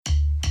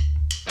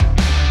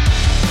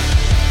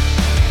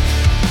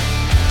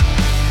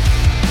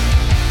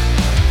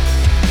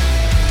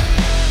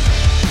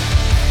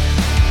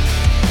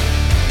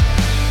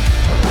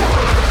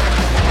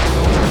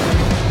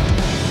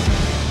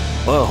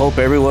hope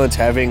everyone's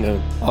having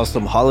an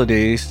awesome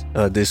holidays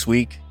this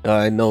week.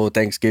 I know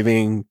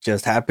Thanksgiving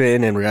just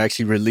happened and we're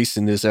actually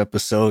releasing this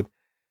episode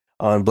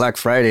on Black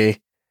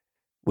Friday,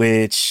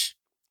 which,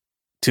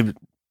 to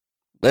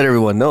let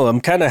everyone know,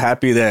 I'm kind of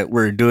happy that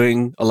we're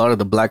doing a lot of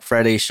the Black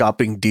Friday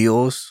shopping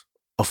deals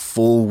a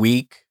full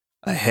week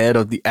ahead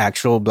of the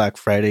actual Black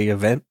Friday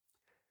event.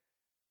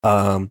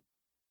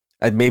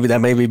 Maybe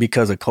that may be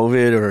because of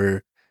COVID,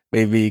 or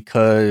maybe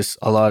because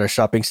a lot of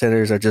shopping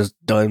centers are just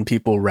done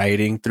people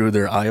riding through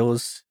their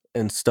aisles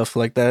and stuff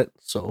like that.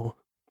 So,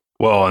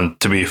 well, and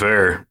to be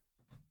fair,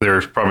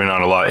 there's probably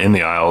not a lot in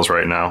the aisles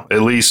right now.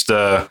 At least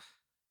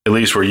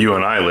where you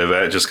and I live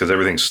at, just because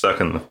everything's stuck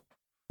in the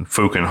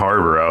Fukin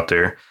Harbor out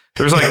there.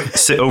 There's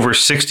like over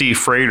 60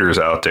 freighters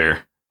out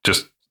there,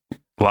 just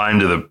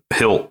lined to the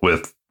hilt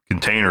with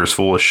containers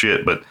full of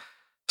shit, but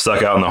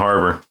stuck out in the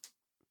harbor.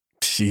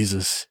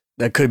 Jesus,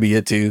 that could be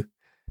it too.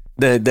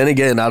 Then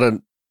again, I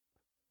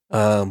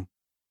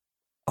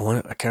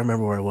can't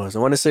remember where it was. I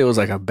want to say it was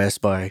like a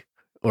Best Buy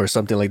or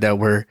something like that,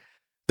 where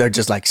they're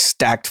just like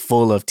stacked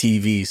full of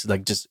TVs.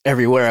 Like just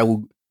everywhere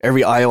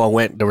every aisle I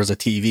went, there was a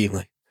TV. I'm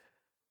like,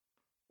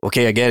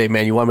 okay, I get it,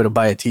 man. You want me to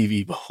buy a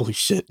TV, but holy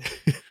shit.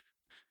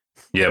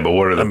 Yeah, but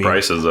what are the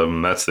prices of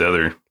them? That's the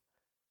other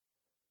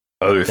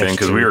thing,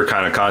 because we were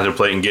kind of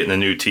contemplating getting a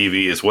new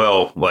TV as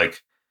well,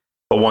 like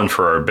a one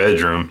for our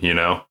bedroom,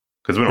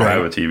 because we don't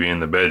have a TV in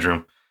the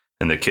bedroom,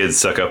 and the kids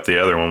suck up the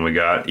other one we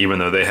got, even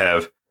though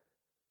they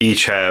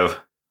each have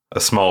a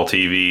small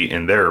TV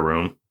in their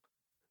room.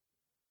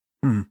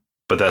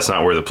 But that's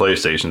not where the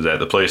PlayStation's at.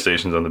 The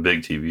PlayStation's on the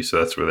big TV, so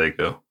that's where they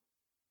go.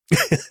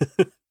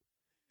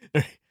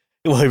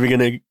 Well, if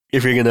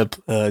you're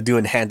gonna do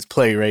enhanced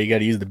play, right, you got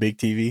to use the big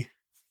TV.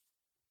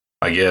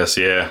 I guess,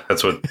 yeah,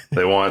 that's what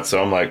they want.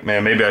 So I'm like,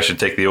 man, maybe I should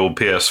take the old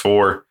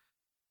PS4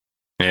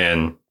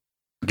 and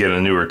get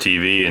a newer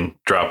TV and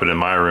drop it in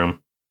my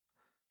room.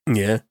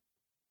 Yeah,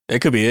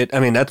 that could be it. I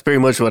mean, that's pretty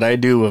much what I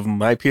do with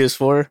my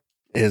PS4.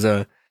 Is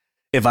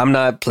if I'm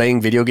not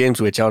playing video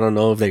games, which I don't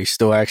know if they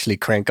still actually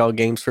crank out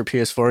games for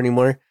PS4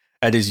 anymore,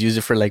 I just use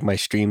it for like my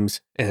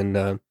streams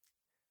and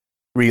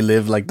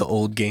relive like the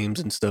old games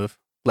and stuff.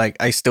 Like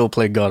I still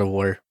play God of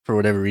War for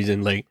whatever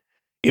reason. Like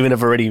even if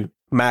I've already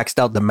maxed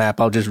out the map,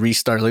 I'll just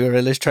restart. Like, all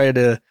right, let's try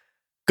to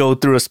go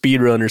through a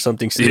speed run or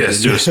something stupid. Yeah,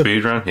 let's do a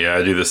speed run. Yeah,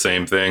 I do the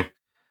same thing.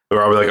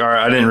 Or I'll be like, all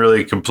right, I didn't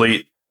really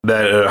complete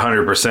that at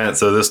 100%,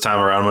 so this time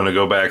around I'm going to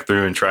go back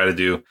through and try to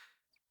do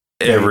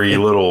every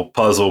little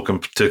puzzle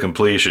to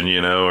completion,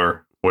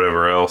 or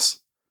whatever else.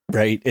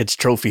 Right, it's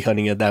trophy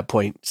hunting at that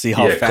point. See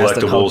how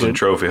fast collectibles and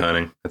trophy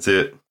hunting. That's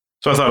it.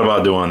 So I thought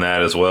about doing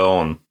that as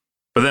well,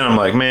 but then I'm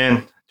like,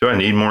 man, do I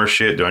need more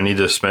shit? Do I need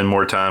to spend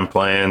more time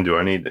playing? Do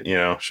I need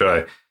to,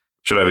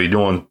 should I be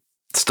doing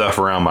stuff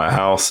around my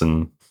house?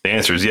 And the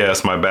answer is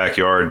yes. My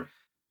backyard,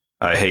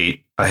 I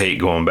hate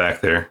going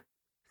back there.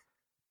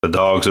 The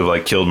dogs have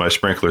like killed my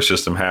sprinkler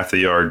system. Half the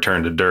yard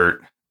turned to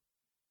dirt.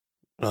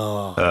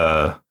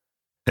 Oh.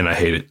 And I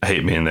hate it. I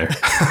hate being there.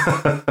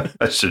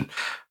 I should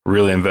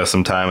really invest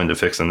some time into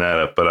fixing that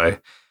up, but I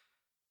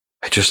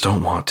just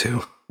don't want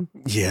to.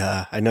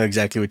 Yeah, I know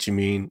exactly what you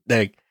mean.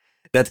 Like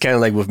that's kind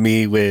of like with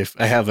me.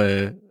 I have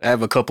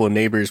a couple of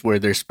neighbors where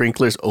their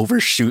sprinklers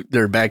overshoot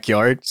their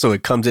backyard, so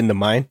it comes into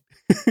mine.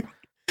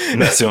 And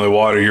that's the only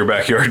water your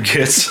backyard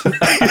gets. Right?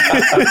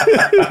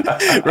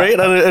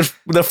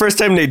 The first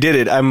time they did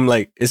it, I'm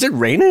like, is it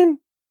raining?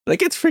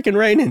 Like, it's freaking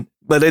raining.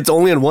 But it's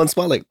only in one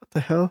spot. Like, what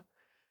the hell?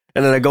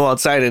 And then I go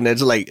outside and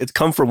it's like, it's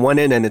come from one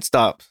end and it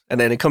stops. And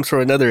then it comes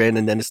from another end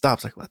and then it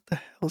stops. Like, what the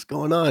hell's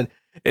going on?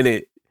 And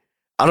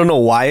I don't know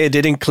why it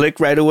didn't click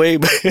right away,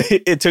 but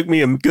it took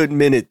me a good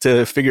minute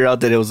to figure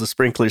out that it was a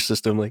sprinkler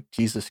system. Like,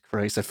 Jesus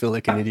Christ, I feel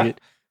like an idiot.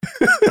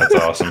 That's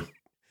awesome.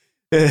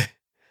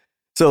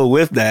 So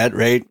with that,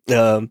 right,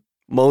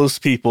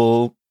 most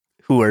people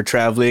who are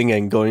traveling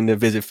and going to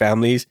visit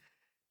families,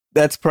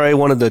 that's probably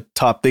one of the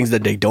top things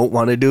that they don't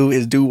want to do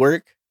is do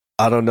work.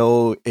 I don't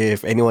know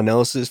if anyone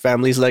else's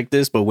family's like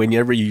this, but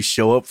whenever you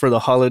show up for the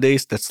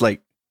holidays, that's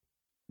like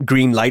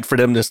green light for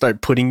them to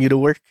start putting you to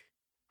work.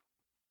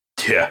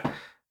 Yeah,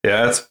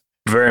 that's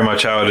very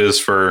much how it is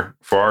for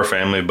our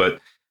family. But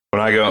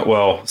when I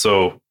go,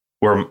 so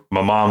where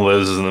my mom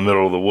lives is in the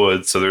middle of the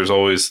woods, so there's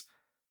always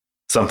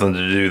something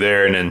to do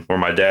there. And then where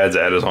my dad's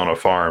at is on a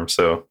farm.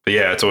 So, but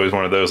yeah, it's always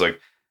one of those, like,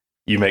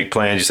 you make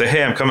plans, you say,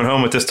 hey, I'm coming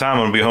home at this time.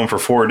 I'm going to be home for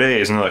 4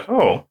 days. And they're like,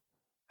 oh,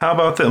 how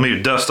about that? Let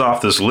me dust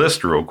off this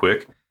list real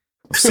quick.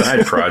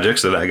 Side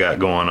projects that I got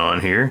going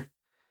on here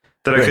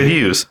that I could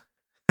use.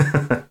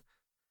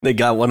 They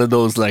got one of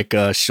those like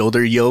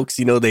shoulder yokes,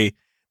 they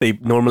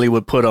normally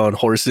would put on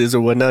horses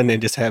or whatnot, and they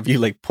just have you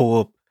like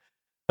pull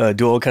up,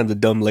 do all kinds of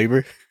dumb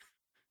labor.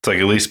 It's like,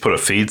 at least put a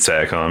feed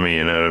sack on me,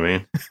 you know what I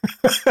mean?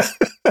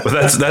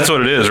 But that's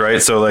what it is,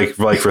 right? So like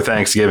for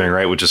Thanksgiving,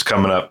 right, which is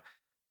coming up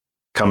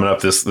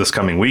this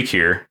coming week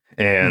here,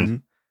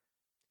 and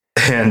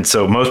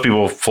so most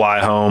people fly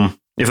home.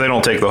 If they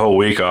don't take the whole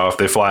week off,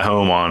 they fly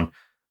home on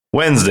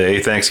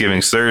Wednesday.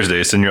 Thanksgiving's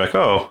Thursday, so then you're like,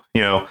 oh,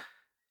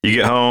 you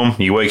get home,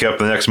 you wake up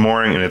the next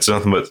morning, and it's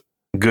nothing but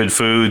good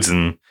foods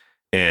and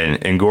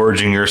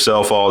gorging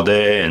yourself all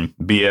day and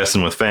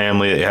BSing with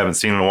family that you haven't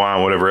seen in a while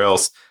and whatever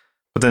else.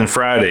 But then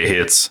Friday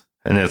hits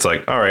and it's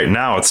like, all right,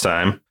 now it's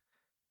time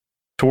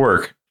to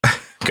work.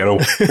 You got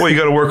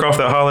to work off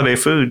that holiday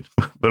food,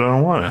 but I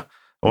don't want to.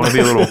 I want to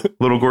be a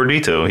little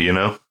gordito, you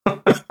know.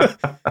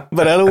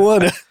 But I don't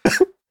want to.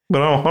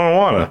 But I don't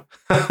want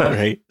to.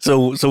 Right.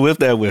 So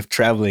with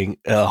traveling,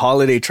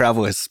 holiday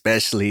travel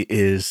especially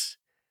is,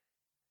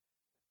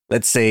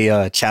 let's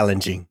say,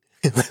 challenging.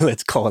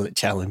 Let's call it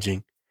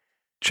challenging.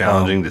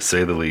 Challenging to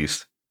say the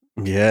least.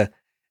 Yeah.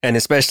 And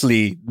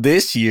especially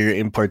this year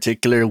in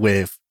particular,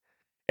 with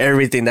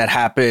everything that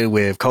happened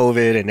with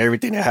COVID and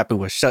everything that happened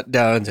with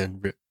shutdowns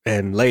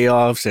and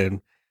layoffs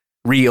and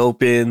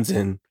reopens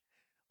and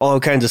all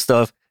kinds of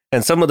stuff.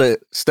 And some of the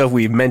stuff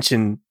we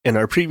mentioned in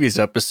our previous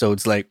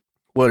episodes, like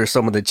what are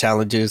some of the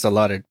challenges a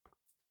lot of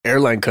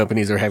airline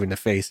companies are having to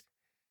face.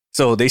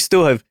 So they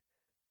still have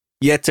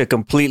yet to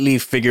completely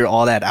figure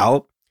all that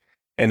out.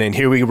 And then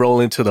here we roll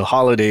into the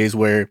holidays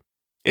where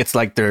it's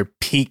like their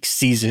peak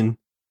season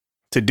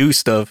to do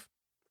stuff.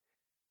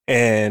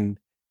 And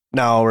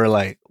now we're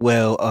like,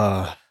 well,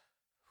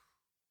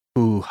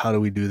 how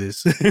do we do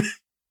this?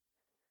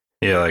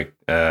 Yeah, like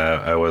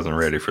I wasn't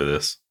ready for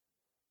this.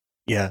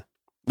 Yeah.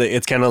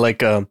 It's kind of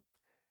like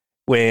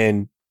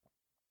when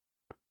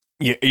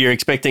you're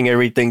expecting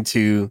everything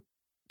to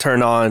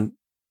turn on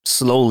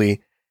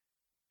slowly.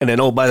 And then,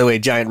 oh, by the way,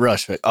 giant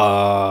rush. Like,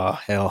 oh,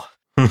 hell.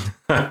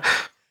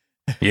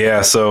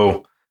 Yeah,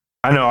 so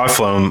I know I've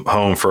flown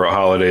home for a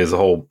holidays a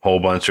whole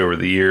bunch over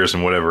the years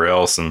and whatever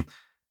else. And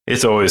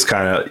it's always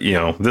kind of, you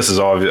know, this is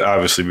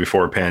obviously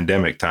before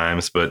pandemic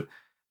times, but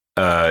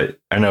I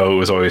know it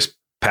was always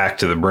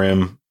packed to the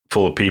brim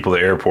full of people. The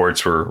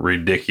airports were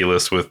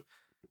ridiculous with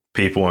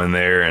people in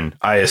there. And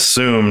I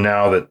assume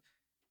now that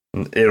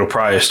it'll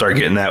probably start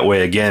getting that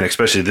way again,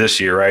 especially this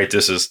year, right?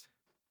 This is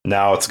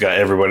now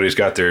everybody's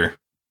got their,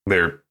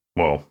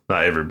 well,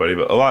 not everybody,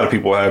 but a lot of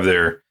people have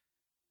their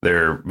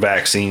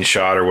vaccine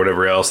shot or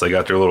whatever else. They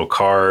got their little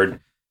card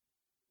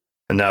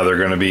and now they're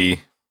going to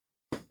be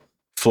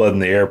flooding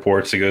the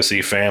airports to go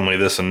see family,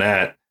 this and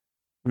that.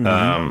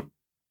 Mm-hmm.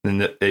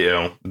 And you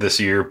know, this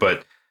year,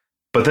 but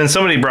then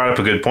somebody brought up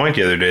a good point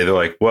the other day. They're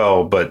like,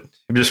 well, but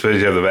just because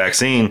you have the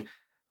vaccine,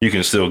 you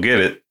can still get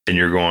it. And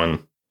you're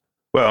going,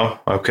 well,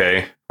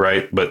 okay,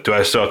 right. But do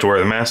I still have to wear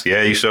the mask?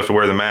 Yeah, you still have to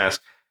wear the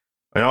mask.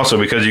 And also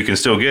because you can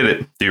still get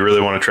it, do you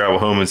really want to travel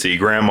home and see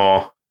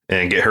grandma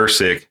and get her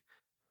sick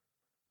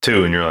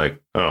too? And you're like,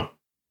 oh,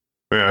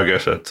 yeah, I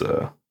guess that's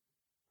a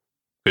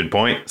good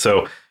point.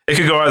 So it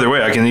could go either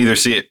way. I can either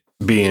see it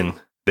being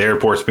the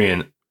airports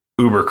being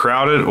uber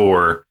crowded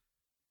or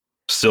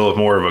still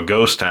more of a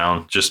ghost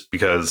town just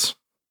because,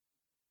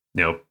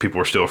 you know,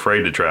 people are still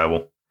afraid to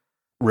travel.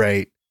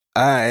 Right.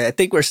 I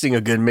think we're seeing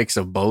a good mix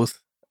of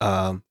both,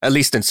 at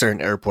least in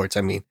certain airports.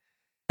 I mean,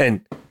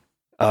 and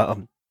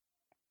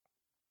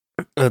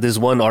there's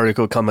one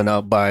article coming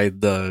out by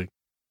the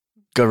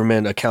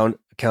Government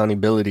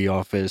Accountability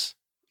Office.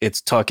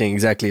 It's talking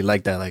exactly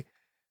like that. Like,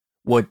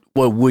 what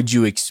would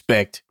you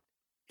expect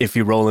if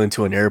you roll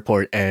into an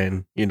airport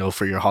and, you know,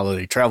 for your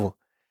holiday travel?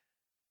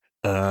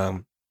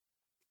 I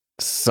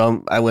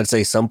would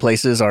say some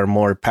places are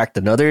more packed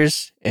than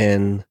others,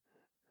 and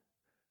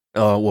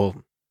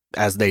well,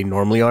 as they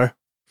normally are.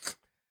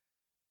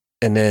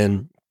 And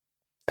then,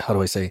 how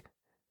do I say?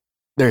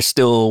 They're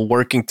still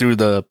working through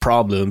the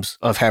problems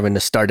of having to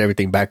start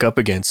everything back up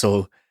again.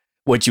 So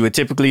what you would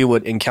typically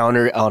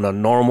encounter on a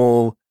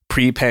normal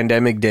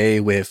pre-pandemic day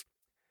with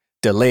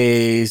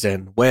delays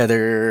and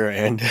weather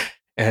and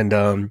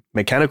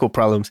mechanical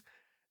problems.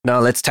 Now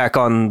let's tack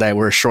on that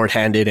we're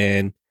shorthanded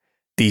and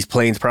these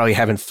planes probably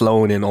haven't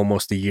flown in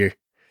almost a year.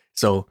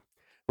 So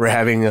we're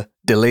having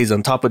delays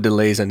on top of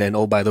delays, and then,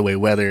 oh, by the way,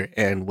 weather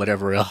and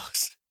whatever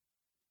else.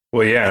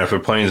 Well, yeah, and if a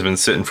plane's been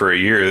sitting for a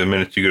year, the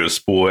minute you go to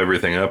spool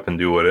everything up and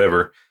do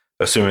whatever,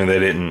 assuming they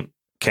didn't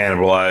not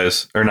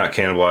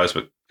cannibalize,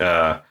 but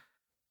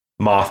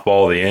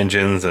mothball the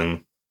engines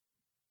and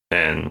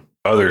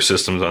other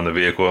systems on the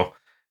vehicle,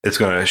 it's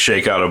going to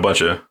shake out a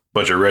bunch of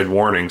red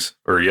warnings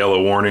or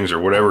yellow warnings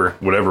or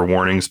whatever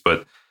warnings,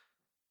 but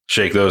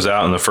shake those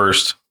out in the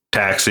first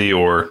taxi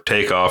or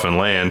takeoff and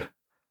land.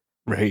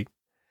 Right.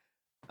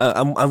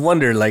 I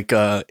wonder, like,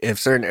 if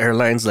certain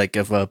airlines, like,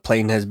 if a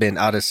plane has been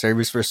out of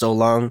service for so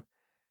long,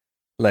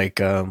 like,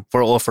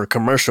 for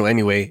commercial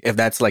anyway, if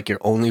that's like your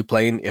only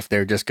plane, if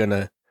they're just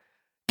gonna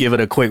give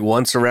it a quick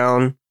once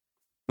around,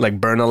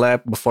 like burn a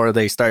lap before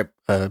they start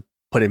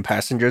putting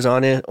passengers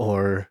on it,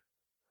 or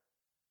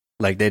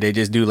like they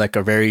just do like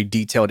a very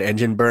detailed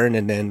engine burn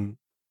and then,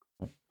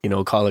 you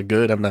know, call it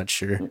good. I'm not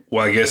sure.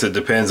 Well, I guess it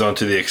depends on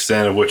to the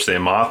extent of which they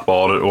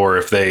mothballed it, or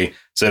if they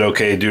said,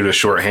 okay, due to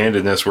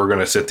shorthandedness, we're going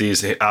to sit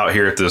these out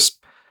here at this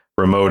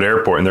remote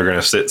airport and they're going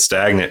to sit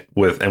stagnant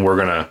and we're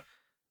going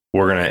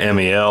to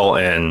MEL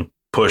and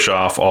push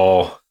off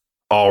all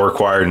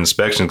required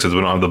inspections because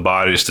we don't have the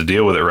bodies to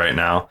deal with it right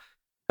now.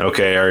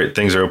 Okay, all right,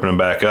 things are opening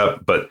back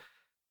up, but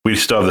we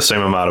still have the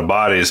same amount of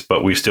bodies,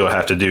 but we still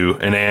have to do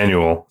an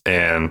annual,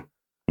 and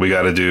We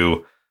got to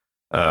do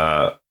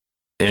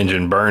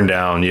engine burn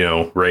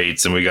down,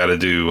 rates, and we got to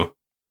do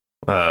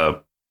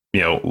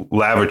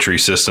lavatory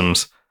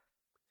systems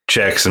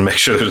checks and make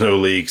sure there's no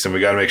leaks, and we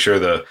got to make sure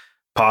the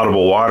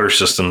potable water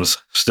system's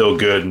still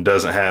good and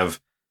doesn't have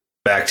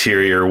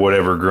bacteria or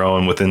whatever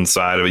growing with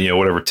inside of it,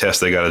 whatever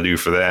test they got to do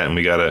for that. And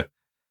we got to,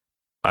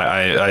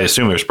 I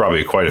assume there's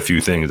probably quite a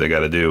few things they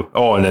got to do.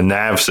 Oh, and the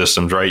nav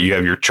systems, right? You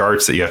have your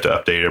charts that you have to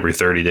update every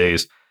 30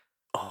 days.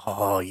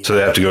 Oh, yeah. So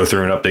they have to go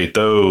through and update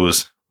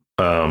those.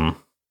 Yeah,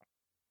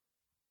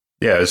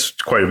 it's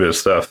quite a bit of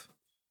stuff.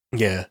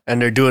 Yeah.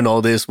 And they're doing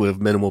all this with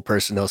minimal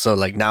personnel. So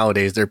like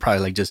nowadays they're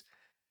probably like just,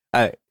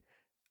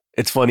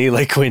 it's funny,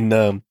 like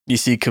when you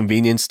see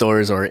convenience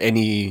stores or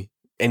any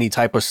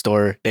type of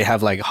store, they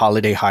have like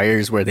holiday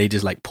hires where they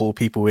just like pull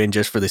people in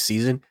just for the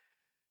season.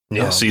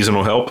 Yeah,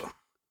 seasonal help.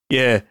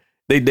 Yeah,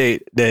 they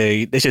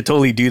should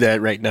totally do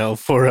that right now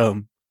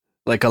for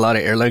like a lot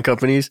of airline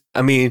companies.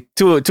 I mean,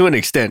 to an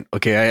extent.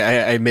 Okay,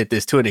 I admit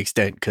this to an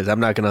extent because I'm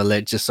not gonna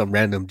let just some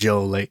random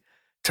Joe like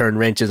turn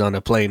wrenches on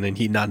a plane and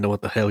he not know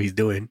what the hell he's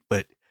doing.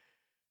 But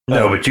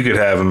no, but you could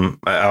have him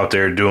out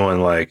there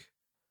doing like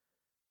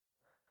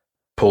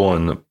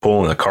pulling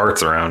the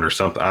carts around or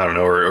something. I don't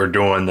know, or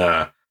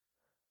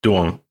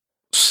doing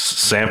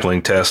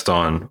sampling tests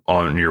on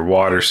your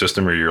water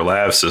system or your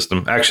lab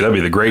system. Actually,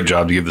 that'd be the great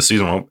job to give the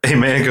season. Hey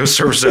man, go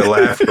service that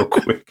lab real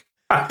quick.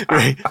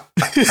 Right.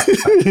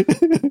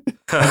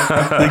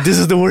 Like, this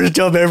is the worst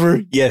job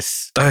ever.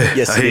 Yes.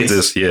 Yes. I hate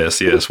this.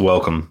 Yes.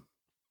 Welcome.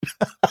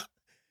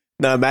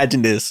 Now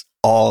imagine this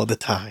all the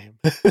time.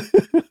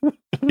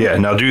 Yeah.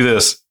 Now do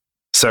this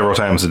several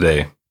times a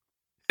day,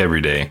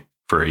 every day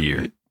for a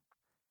year.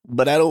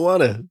 But I don't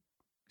want to.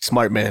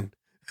 Smart man.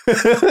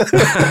 But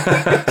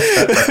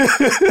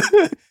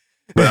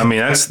I mean,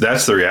 that's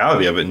the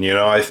reality of it. And,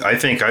 I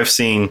think I've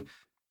seen,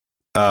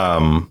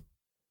 like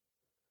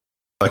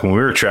when we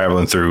were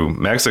traveling through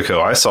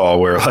Mexico, I saw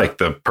where like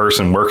the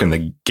person working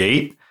the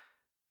gate,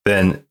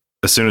 then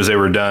as soon as they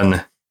were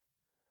done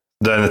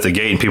at the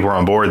gate and people were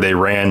on board, they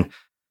ran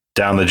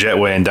down the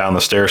jetway and down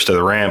the stairs to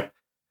the ramp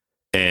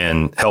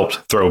and helped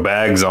throw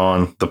bags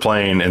on the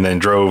plane and then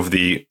drove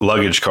the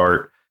luggage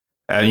cart.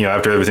 And,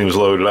 after everything was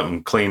loaded up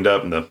and cleaned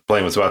up and the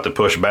plane was about to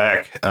push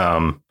back,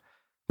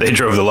 they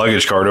drove the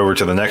luggage cart over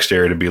to the next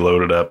area to be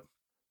loaded up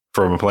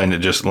from a plane that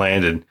just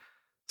landed.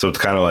 So it's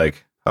kind of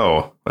like,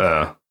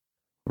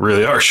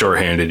 really are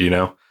shorthanded,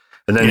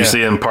 And then you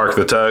see them park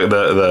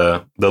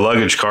the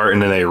luggage cart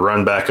and then they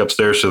run back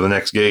upstairs to the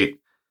next gate.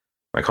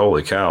 Like,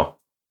 holy cow.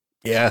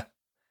 Yeah.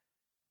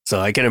 So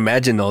I can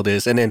imagine all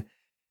this. And then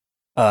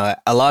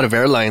a lot of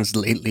airlines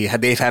lately,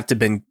 they had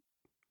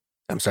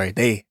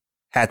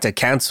to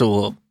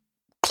cancel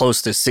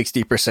close to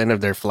 60%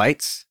 of their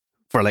flights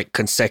for like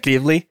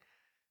consecutively.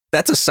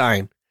 That's a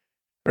sign,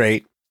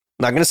 right?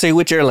 Not going to say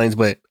which airlines,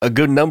 but a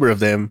good number of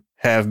them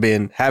have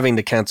been having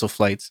to cancel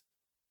flights.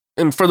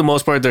 And for the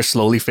most part, they're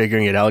slowly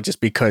figuring it out just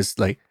because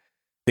like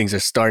things are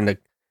starting to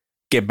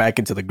get back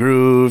into the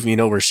groove.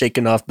 We're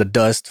shaking off the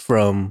dust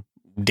from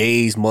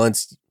days,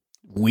 months,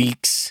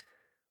 weeks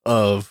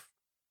of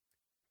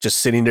just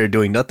sitting there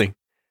doing nothing.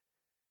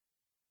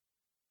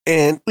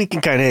 And we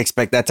can kind of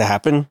expect that to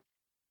happen.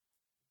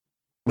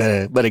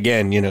 But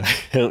again,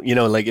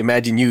 like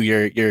imagine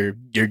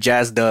you're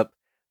jazzed up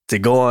to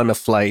go on a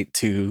flight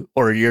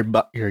or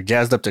you're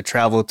jazzed up to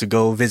travel to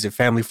go visit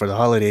family for the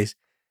holidays.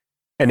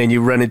 And then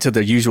you run into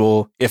the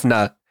usual, if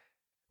not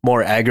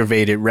more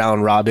aggravated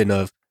round robin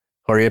of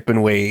hurry up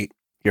and wait.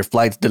 Your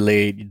flight's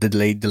delayed.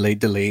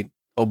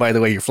 Oh, by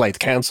the way, your flight's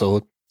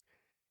canceled.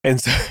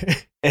 And so,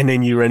 and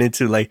then you run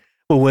into like,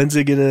 well, when's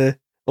it gonna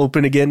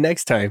open again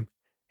next time?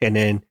 And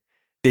then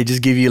they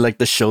just give you like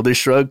the shoulder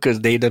shrug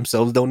because they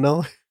themselves don't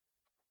know.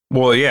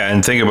 Well, yeah.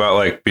 And think about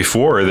like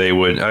before they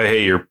would,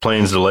 hey, your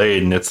plane's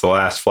delayed and it's the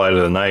last flight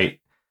of the night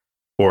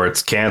or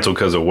it's canceled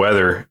because of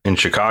weather in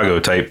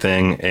Chicago type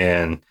thing.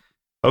 And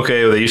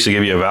okay, well, they used to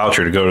give you a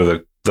voucher to go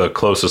to the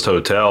closest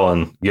hotel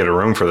and get a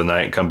room for the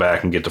night and come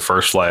back and get the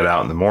first flight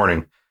out in the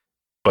morning.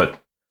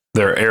 But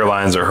their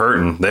airlines are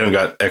hurting. They don't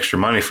got extra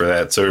money for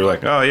that. So they're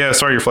like, oh, yeah,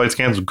 sorry, your flight's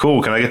canceled.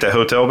 Cool. Can I get that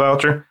hotel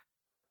voucher?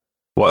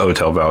 What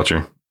hotel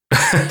voucher?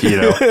 I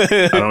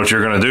don't know what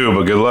you're going to do,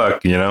 but good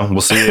luck.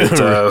 We'll see you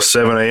at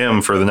 7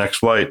 a.m. for the next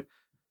flight.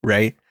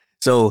 Right.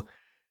 So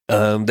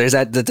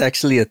that's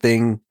actually a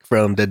thing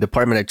from the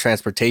Department of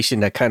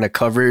Transportation that kind of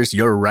covers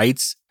your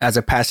rights as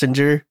a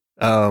passenger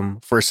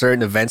for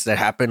certain events that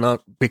happen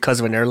because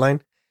of an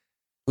airline.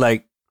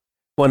 Like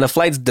when a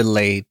flight's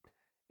delayed,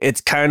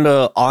 it's kind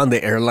of on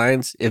the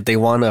airlines if they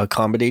want to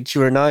accommodate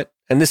you or not.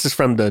 And this is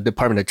from the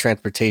Department of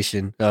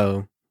Transportation.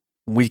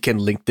 We can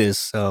link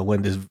this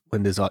when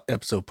this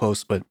episode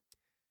posts. But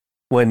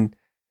when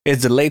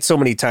it's delayed so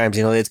many times,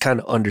 it's kind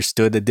of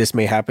understood that this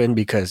may happen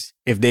because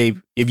if the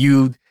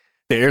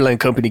airline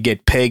company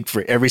get pegged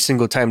for every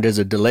single time there's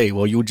a delay,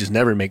 well, you would just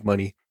never make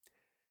money.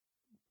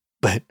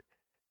 But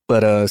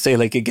say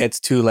like it gets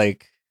to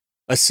like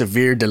a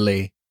severe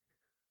delay,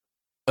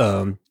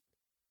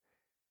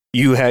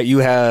 you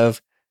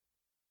have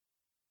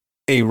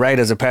a right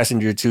as a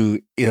passenger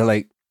to,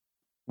 like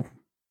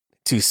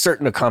to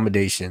certain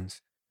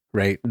accommodations,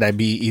 right? That'd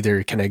be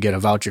either, can I get a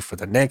voucher for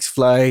the next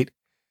flight?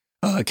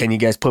 Can you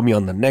guys put me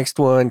on the next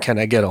one? Can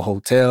I get a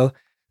hotel?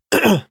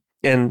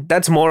 And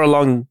that's more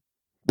along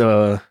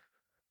the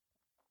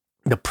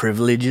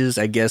privileges,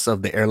 I guess,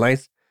 of the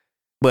airlines.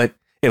 But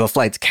if a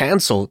flight's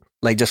canceled,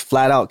 like just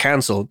flat out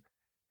canceled,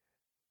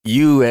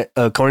 you,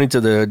 according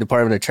to the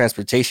Department of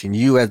Transportation,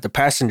 you as the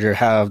passenger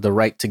have the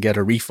right to get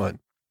a refund.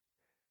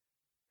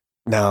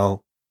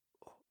 Now,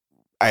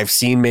 I've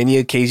seen many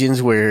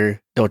occasions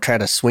where they'll try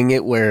to swing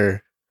it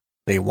where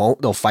they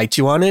won't. They'll fight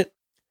you on it.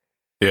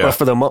 Yeah.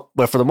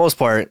 But for the most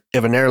part,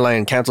 if an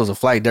airline cancels a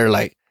flight, they're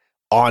like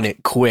on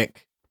it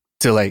quick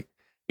to like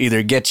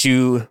either get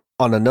you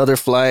on another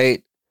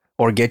flight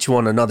or get you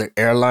on another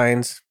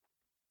airlines,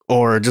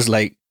 or just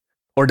like,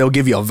 or they'll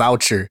give you a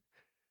voucher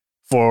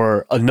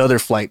for another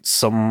flight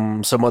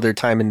some other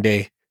time and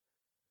day.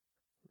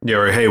 Yeah,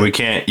 or hey, we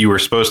can't. You were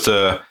supposed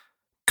to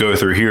go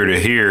through here to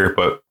here,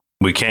 but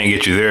we can't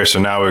get you there. So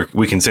now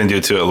we can send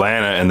you to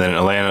Atlanta, and then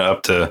Atlanta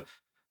up to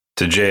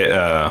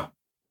JFK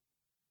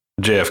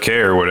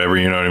or whatever.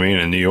 You know what I mean?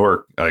 In New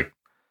York, like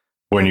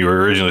when you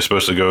were originally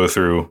supposed to go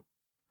through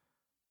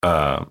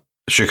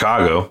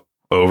Chicago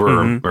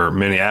over or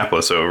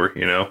Minneapolis over.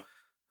 You know,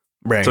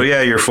 right? So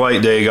yeah, your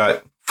flight day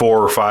got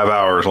 4 or 5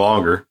 hours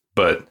longer,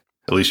 but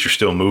at least you're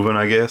still moving,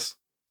 I guess.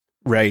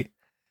 Right.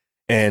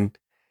 And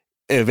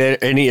if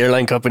any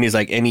airline companies,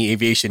 like any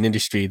aviation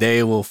industry,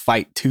 they will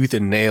fight tooth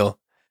and nail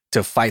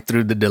to fight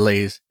through the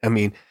delays. I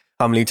mean,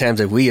 how many times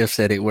have we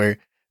said it where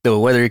the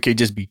weather could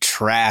just be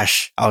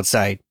trash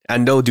outside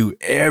and they'll do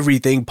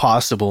everything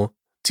possible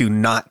to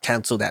not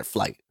cancel that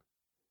flight.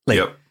 Like,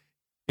 yep.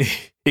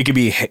 It could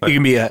be a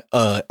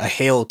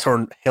hail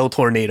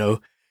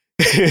tornado.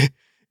 A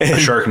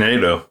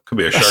sharknado. Could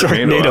be a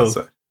sharknado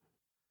outside.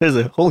 There's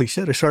a holy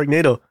shit, a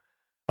sharknado.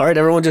 All right,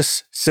 everyone,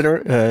 just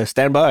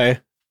stand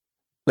by.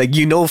 Like,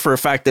 for a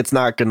fact that's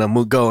not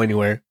gonna go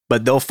anywhere,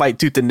 but they'll fight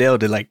tooth and nail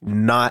to like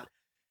not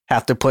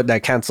have to put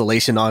that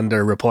cancellation on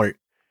their report,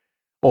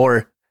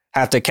 or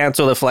have to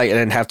cancel the flight and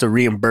then have to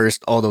reimburse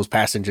all those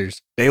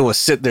passengers. They will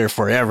sit there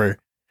forever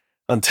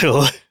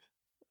until.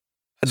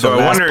 So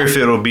I wonder if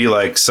it'll be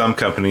like some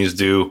companies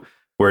do,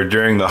 where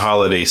during the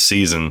holiday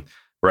season,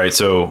 right?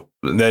 So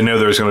they know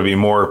there's going to be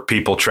more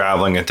people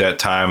traveling at that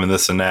time and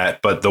this and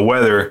that, but the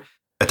weather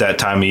at that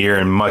time of year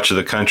in much of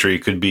the country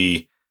could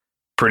be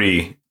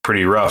pretty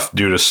rough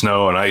due to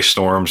snow and ice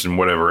storms and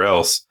whatever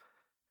else.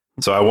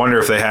 So I wonder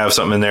if they have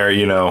something in there,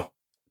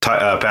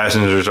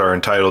 passengers are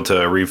entitled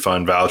to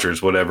refund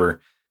vouchers, whatever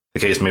the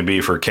case may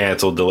be, for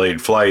canceled,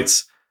 delayed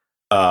flights,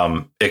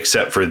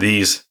 except for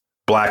these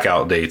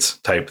blackout dates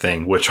type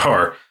thing, which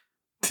are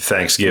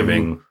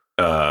Thanksgiving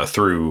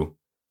through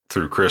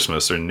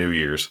Christmas or New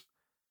Year's.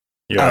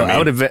 You know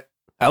what I mean?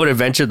 I would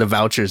venture the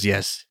vouchers,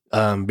 yes,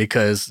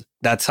 because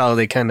that's how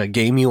they kind of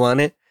game you on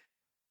it.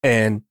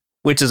 And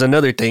which is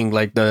another thing,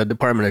 like the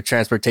Department of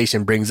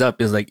Transportation brings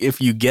up, is like,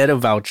 if you get a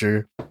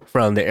voucher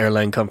from the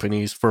airline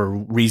companies for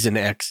reason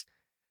X,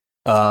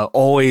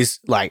 always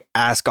like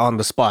ask on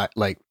the spot,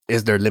 like,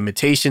 is there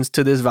limitations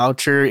to this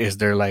voucher? Is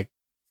there like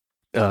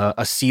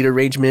a seat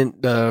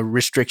arrangement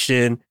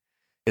restriction?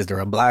 Is there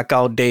a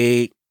blackout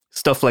date?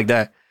 Stuff like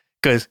that.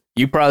 Because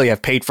you probably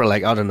have paid for,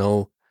 like, I don't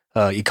know,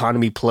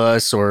 economy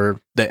plus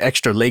or the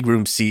extra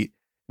legroom seat.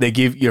 They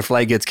give your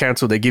flight gets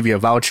canceled. They give you a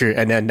voucher,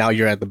 and then now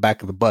you're at the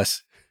back of the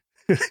bus.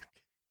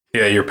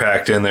 Yeah, you're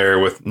packed in there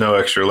with no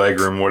extra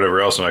legroom, whatever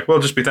else. I'm like, well,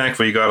 just be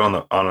thankful you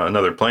got on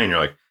another plane. You're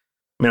like,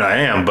 I mean, I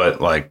am, but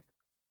like,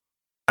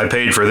 I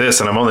paid for this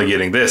and I'm only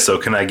getting this. So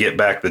can I get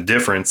back the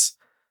difference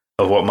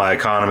of what my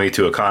economy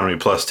to economy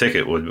plus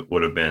ticket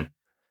would have been?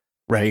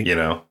 Right.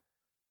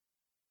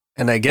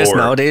 And I guess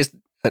nowadays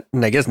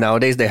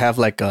they have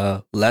like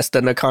less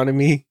than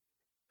economy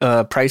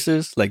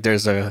prices. Like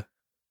there's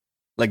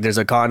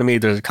economy,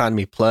 there's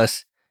economy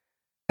plus.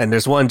 And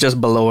there's one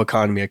just below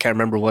economy. I can't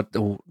remember what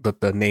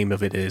the name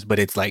of it is, but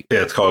it's like...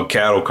 Yeah, it's called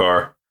cattle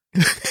car.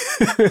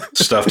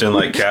 Stuffed in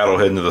like cattle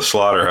heading to the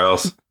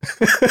slaughterhouse.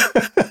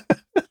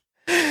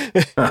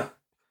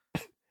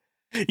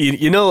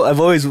 I've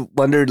always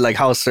wondered like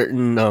how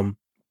certain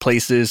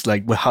places,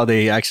 like how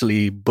they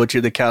actually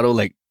butcher the cattle,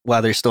 like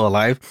while they're still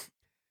alive.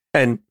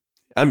 And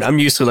I'm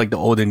used to like the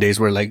olden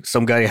days where like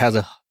some guy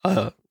has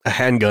a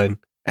handgun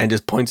and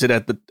just points it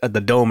at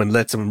the dome and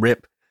lets him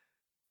rip.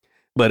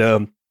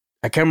 But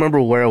I can't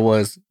remember where it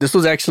was. This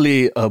was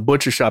actually a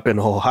butcher shop in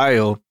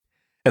Ohio,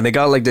 and they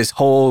got like this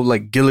whole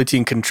like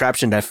guillotine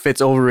contraption that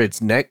fits over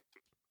its neck.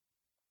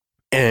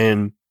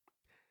 And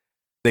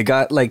they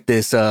got like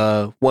this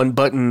one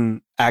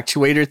button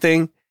actuator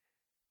thing.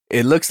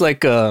 It looks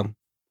like a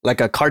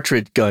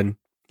cartridge gun,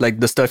 like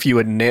the stuff you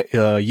would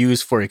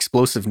use for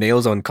explosive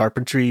nails on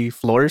carpentry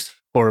floors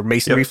or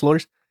masonry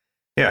floors.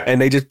 Yeah.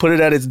 And they just put it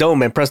at its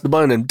dome and press the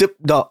button and dip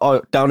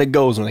down it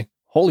goes. I'm like,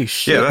 holy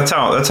shit. Yeah, that's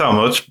how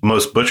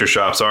most butcher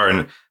shops are.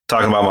 And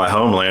talking about my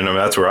homeland, I mean,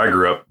 that's where I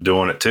grew up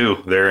doing it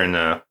too, there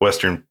in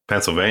western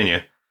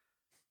Pennsylvania.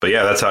 But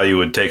yeah, that's how you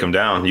would take them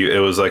down. It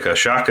was like a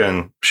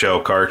shotgun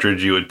shell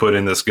cartridge. You would put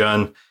in this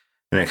gun,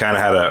 and it kind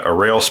of had a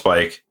rail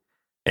spike,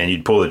 and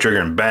you'd pull the trigger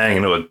and bang,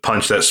 and it would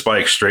punch that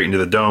spike straight into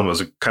the dome. It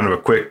was kind of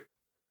a quick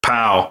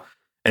pow,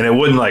 and it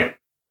wouldn't like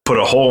put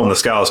a hole in the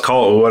cow's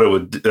skull. What it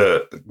would,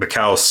 the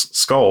cow's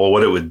skull,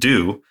 what it would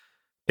do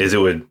is it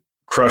would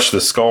crush the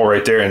skull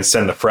right there and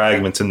send the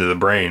fragments into the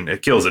brain.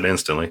 It kills it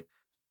instantly.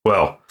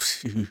 Well,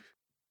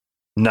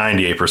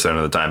 98%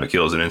 of the time it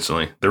kills it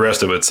instantly. The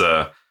rest of it's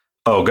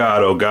oh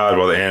God,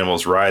 while the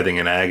animal's writhing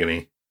in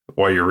agony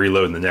while you're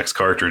reloading the next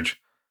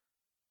cartridge.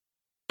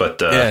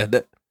 But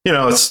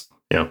it's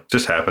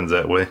just happens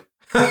that way.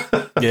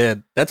 Yeah,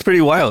 that's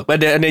pretty wild.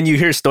 But then you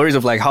hear stories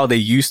of like how they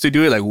used to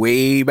do it, like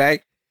way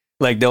back.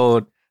 Like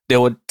they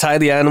would tie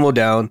the animal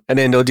down, and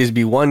then there'll just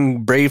be one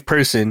brave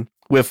person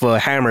with a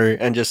hammer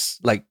and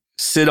just like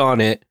sit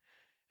on it,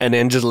 and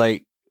then just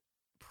like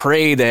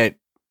pray that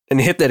and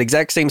hit that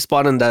exact same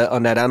spot on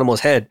that animal's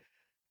head.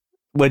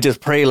 But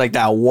just pray like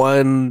that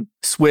one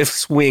swift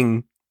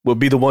swing will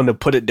be the one to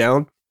put it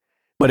down.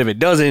 But if it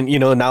doesn't,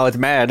 now it's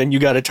mad, and you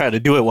got to try to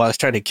do it while it's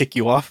trying to kick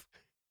you off.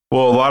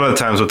 Well, a lot of the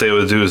times what they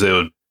would do is they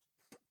would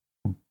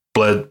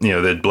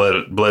they'd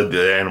bled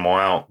the animal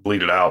out,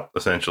 bleed it out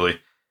essentially.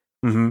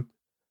 Mm-hmm.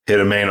 Hit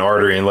a main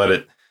artery and let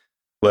it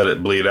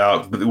bleed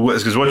out.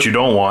 Because what you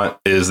don't want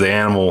is the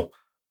animal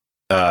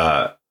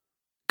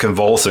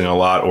convulsing a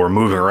lot or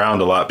moving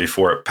around a lot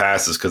before it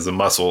passes, because the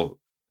muscle,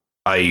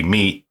 i.e.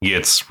 meat,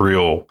 gets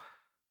real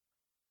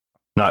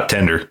not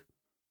tender.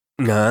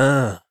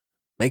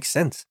 Makes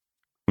sense.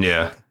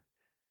 Yeah.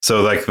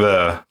 So like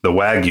the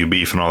Wagyu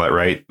beef and all that,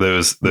 right?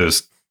 Those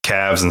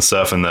calves and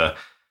stuff and the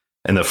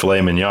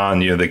filet mignon,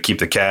 they keep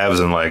the calves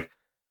in like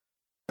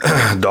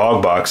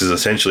dog boxes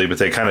essentially, but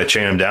they kind of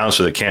chain them down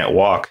so they can't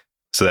walk,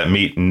 so that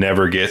meat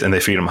never gets, and they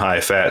feed them high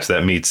fat, so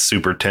that meat's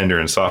super tender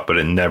and soft, but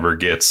it never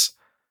gets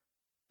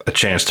a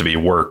chance to be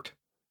worked.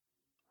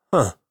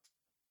 Huh.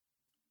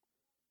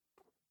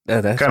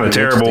 Yeah, that's kind of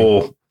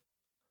terrible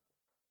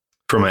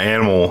from an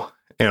animal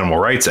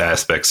rights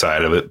aspect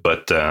side of it,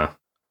 but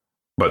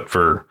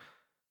for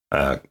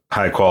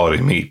high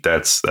quality meat,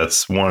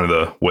 that's one of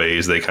the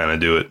ways they kind of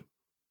do it.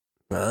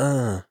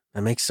 That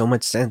makes so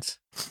much sense.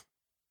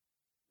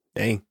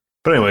 Dang.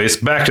 But anyways,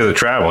 back to the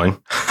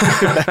traveling.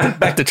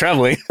 back to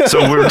traveling.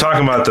 So we were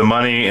talking about the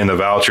money and the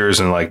vouchers,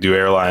 and like, do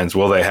airlines,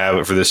 will they have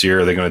it for this year?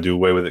 Are they going to do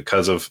away with it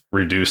because of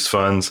reduced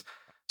funds?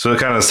 So it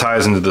kind of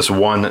ties into this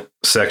one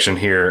section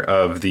here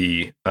of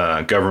the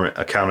government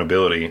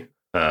accountability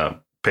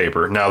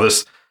paper. Now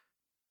this,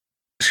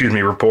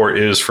 report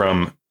is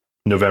from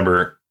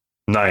November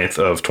 9th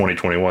of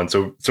 2021.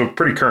 So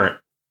pretty current.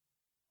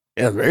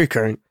 Yeah, very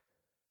current.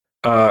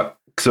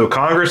 So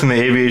Congress and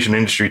the aviation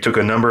industry took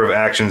a number of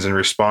actions in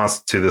response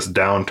to this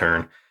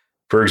downturn.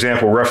 For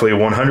example, roughly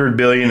 $100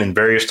 billion in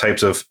various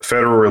types of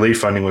federal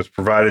relief funding was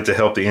provided to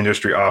help the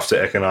industry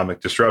offset economic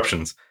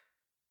disruptions.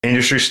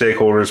 Industry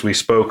stakeholders we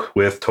spoke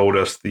with told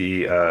us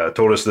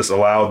this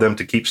allowed them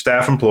to keep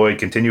staff employed,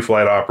 continue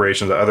flight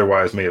operations that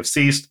otherwise may have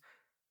ceased,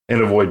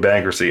 and avoid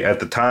bankruptcy. At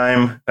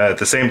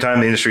the same time,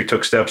 the industry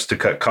took steps to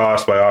cut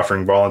costs by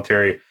offering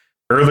voluntary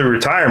early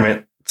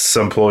retirement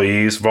to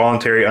employees,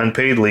 voluntary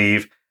unpaid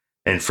leave,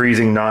 and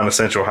freezing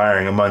non-essential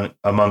hiring,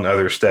 among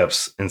other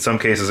steps. In some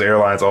cases,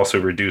 airlines also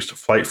reduced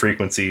flight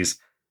frequencies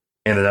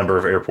and the number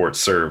of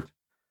airports served.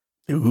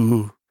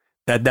 Ooh,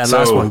 that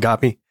last one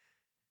got me.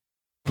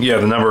 Yeah,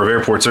 the number of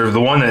airports served. The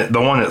one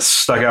that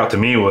stuck out to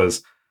me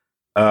was,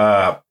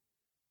 they're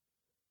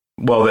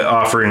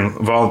offering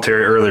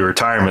voluntary early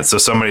retirement. So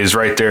somebody's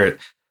right there at,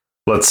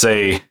 let's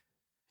say,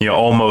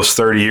 almost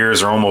 30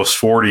 years or almost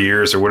 40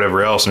 years or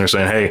whatever else, and they're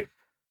saying, hey,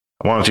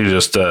 why don't you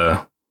just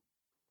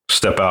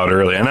step out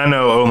early? And I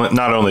know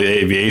not only the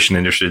aviation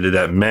industry did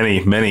that,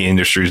 many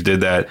industries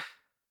did that.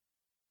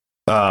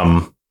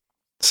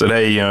 Said,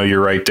 hey,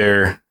 you're right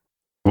there.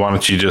 Why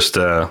don't you just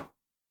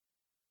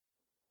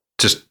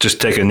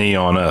take a knee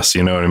on us?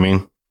 You know what I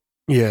mean?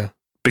 Yeah.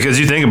 Because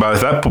you think about it,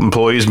 if that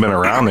employee's been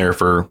around there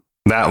for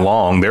that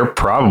long, they're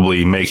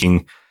probably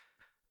making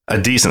a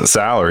decent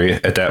salary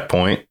at that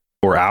point,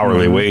 or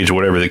hourly wage,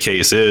 whatever the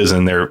case is,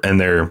 and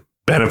their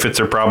benefits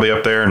are probably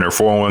up there, and their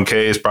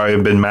 401k has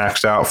probably been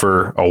maxed out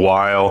for a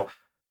while,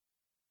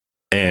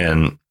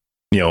 and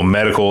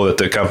medical that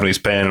the company's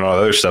paying and all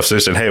the other stuff. So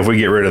they said, hey, if we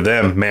get rid of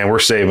them, man, we're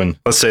saving.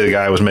 Let's say the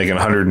guy was making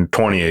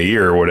 120 a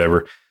year or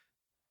whatever,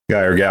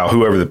 guy or gal,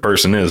 whoever the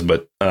person is,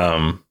 but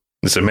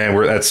they said, man,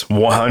 that's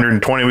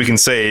 120 we can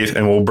save,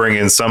 and we'll bring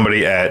in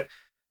somebody at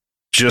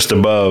just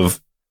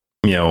above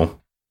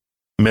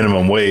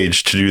minimum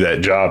wage to do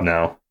that job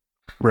now.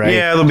 Right.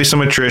 Yeah, there'll be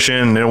some attrition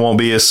and it won't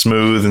be as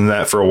smooth and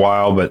that for a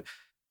while,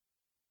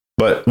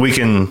 but we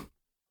can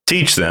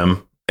teach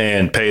them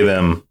and pay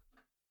them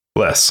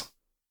less.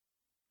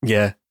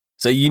 Yeah.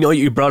 So,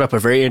 you brought up a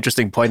very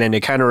interesting point, and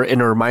it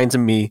reminds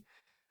me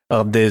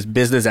of this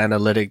business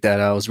analytic that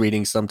I was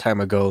reading some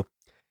time ago.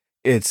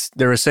 They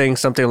were saying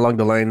something along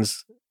the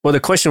lines, well, the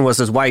question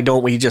was, why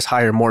don't we just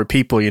hire more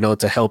people,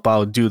 to help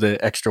out do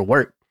the extra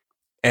work?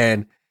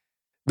 And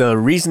the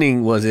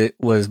reasoning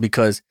was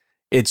because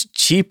it's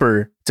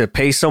cheaper to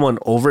pay someone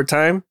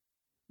overtime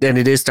than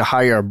it is to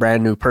hire a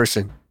brand new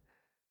person.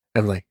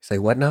 I'm like, say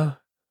what now?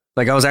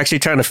 Like I was actually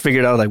trying to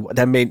figure it out. Like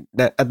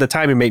that at the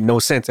time it made no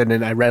sense. And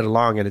then I read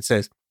along and it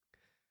says,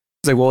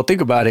 it's like, well,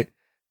 think about it.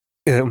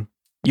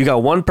 You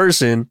got one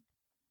person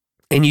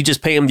and you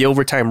just pay him the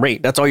overtime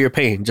rate. That's all you're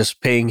paying. Just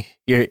paying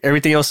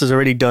everything else is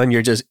already done.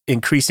 You're just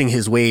increasing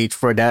his wage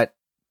for that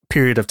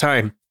period of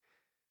time.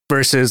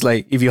 Versus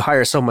like if you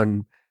hire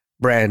someone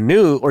brand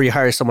new or you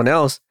hire someone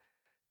else,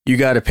 you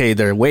got to pay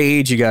their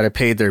wage, you got to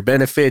pay their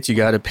benefits, you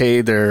got to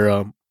pay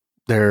their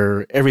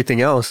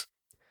everything else.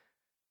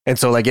 And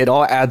so like it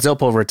all adds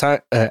up over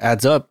time,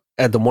 adds up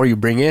at the more you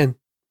bring in,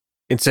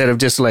 instead of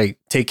just like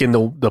taking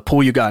the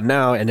pool you got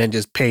now and then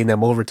just paying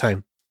them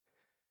overtime.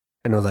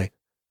 And I was like,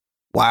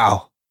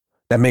 wow,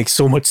 that makes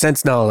so much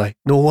sense now. Like,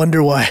 no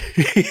wonder why.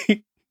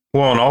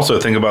 Well, and also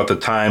think about the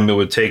time it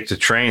would take to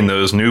train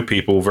those new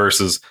people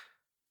versus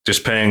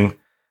just paying.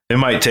 It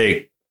might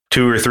take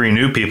 2 or 3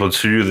 new people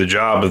to do the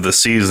job of the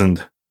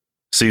seasoned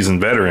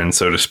veteran,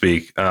 so to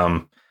speak.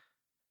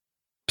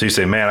 So you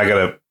say, man, I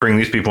got to bring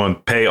these people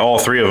and pay all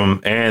 3 of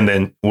them and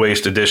then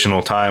waste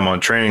additional time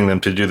on training them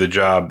to do the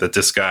job that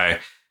this guy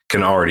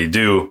can already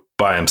do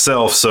by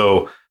himself.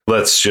 So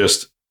let's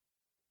just,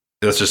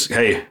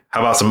 hey,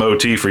 how about some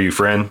OT for you,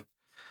 friend?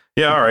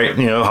 Yeah, all right.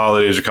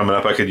 Holidays are coming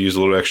up. I could use a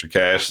little extra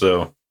cash.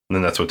 So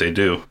then that's what they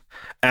do.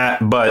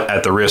 But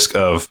at the risk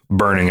of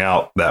burning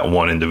out that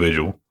one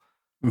individual.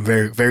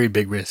 Very, very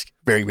big risk.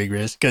 Very big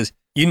risk. Because,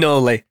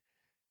 like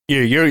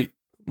you're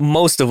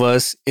most of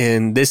us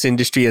in this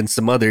industry and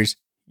some others,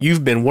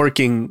 you've been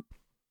working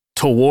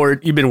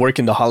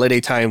the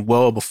holiday time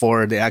well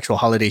before the actual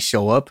holidays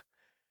show up,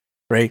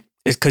 right?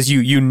 It's because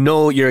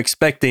you're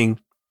expecting,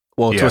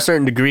 to a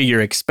certain degree,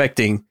 you're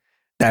expecting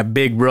that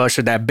big rush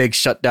or that big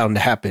shutdown to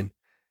happen.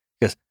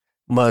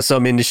 Because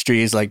some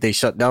industries, like they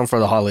shut down for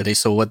the holiday.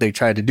 So what they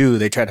try to do,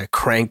 they try to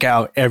crank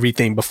out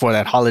everything before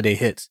that holiday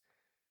hits.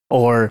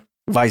 Or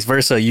vice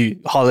versa,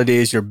 holiday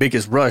is your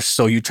biggest rush.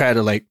 So you try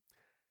to like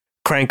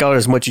crank out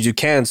as much as you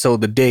can. So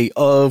the day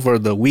of or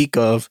the week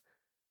of,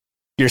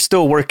 you're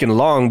still working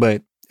long,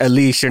 but at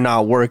least you're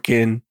not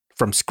working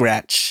from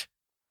scratch.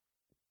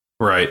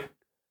 Right.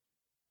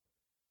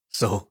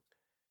 So,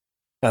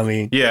 I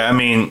mean,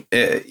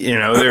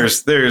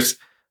 there's,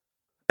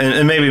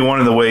 and maybe one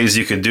of the ways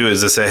you could do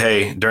is to say,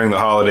 hey, during the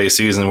holiday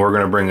season, we're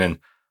going to bring in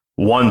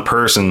one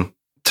person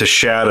to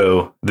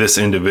shadow this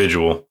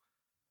individual.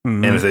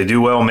 Mm-hmm. And if they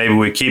do well, maybe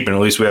we keep it. At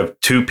least we have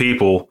 2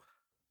 people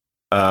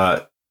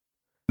that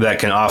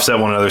can offset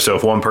one another. So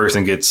if one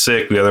person gets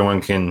sick, the other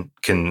one can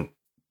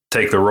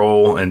take the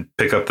role and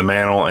pick up the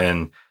mantle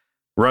and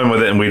run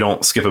with it. And we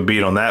don't skip a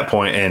beat on that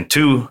point. And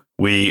 2,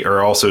 we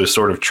are also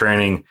sort of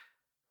training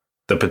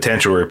the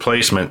potential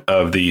replacement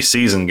of the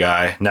seasoned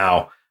guy.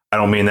 Now, I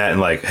don't mean that in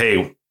like,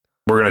 hey,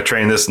 we're going to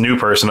train this new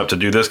person up to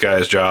do this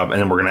guy's job. And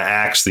then we're going to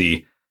axe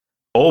the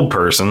old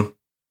person.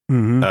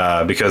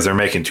 Mm-hmm. Because they're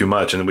making too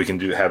much, and then we can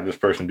have this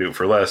person do it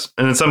for less.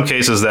 And in some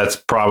cases, that's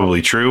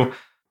probably true.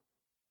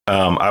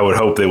 I would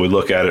hope they would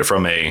look at it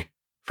from a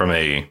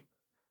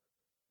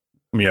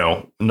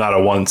not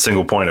a one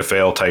single point of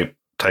fail type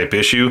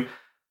issue.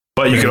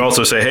 But you could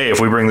also say, hey,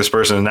 if we bring this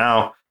person in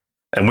now,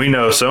 and we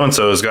know so and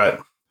so has got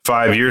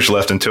 5 years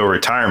left until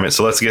retirement,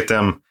 so let's get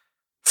them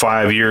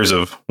 5 years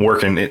of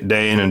working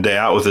day in and day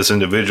out with this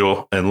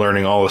individual and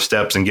learning all the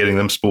steps and getting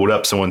them spooled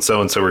up. So when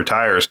so and so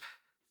retires,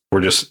 we're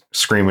just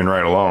screaming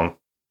right along.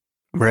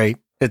 Right.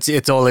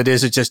 It's all it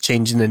is. It's just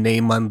changing the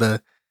name on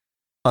the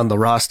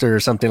roster or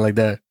something like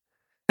that.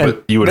 And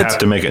but you would have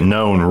to make it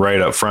known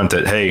right up front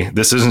that, hey,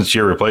 this isn't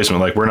your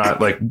replacement. Like we're not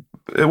like,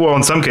 well,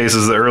 in some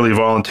cases, the early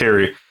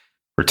voluntary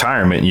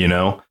retirement,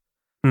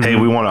 mm-hmm. Hey,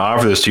 we want to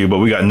offer this to you, but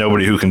we got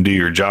nobody who can do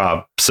your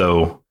job.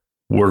 So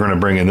we're going to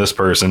bring in this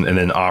person and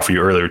then offer you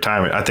early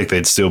retirement. I think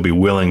they'd still be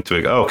willing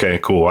to, okay,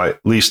 cool. At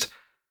least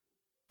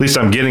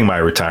I'm getting my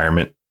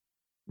retirement.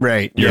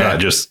 Right. You're not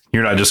just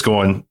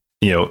going,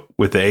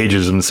 with the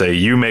ageism and say,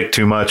 you make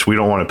too much. We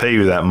don't want to pay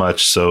you that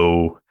much.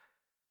 So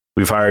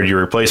we've hired your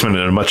replacement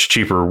at a much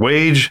cheaper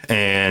wage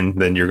and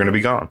then you're going to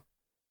be gone.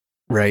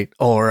 Right.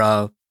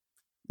 Or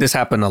this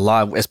happened a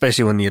lot,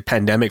 especially when the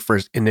pandemic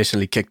first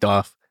initially kicked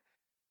off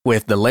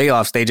with the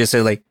layoffs. They just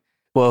said like,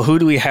 well, who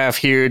do we have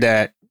here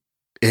that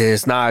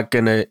is not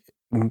going to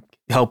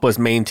help us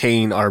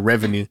maintain our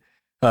revenue?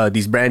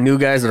 These brand new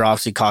guys are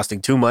obviously costing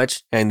too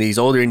much, and these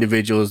older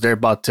individuals, they're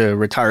about to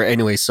retire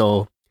anyway.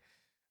 So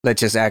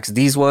let's just axe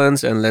these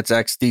ones and let's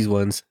axe these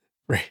ones.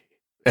 Right.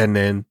 And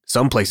then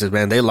some places,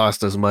 man, they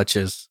lost as much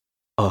as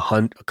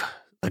 100,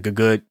 like a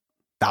good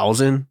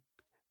 1,000,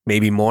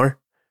 maybe more,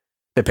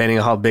 depending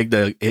on how big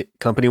the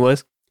company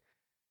was.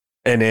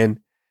 And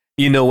then,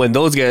 when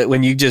those guys,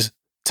 when you just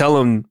tell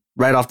them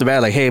right off the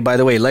bat, like, hey, by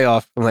the way,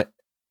 layoff, I'm like,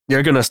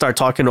 they're going to start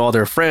talking to all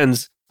their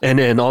friends. And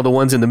then all the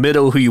ones in the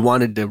middle who you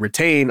wanted to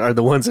retain are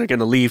the ones that are going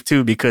to leave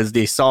too, because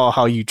they saw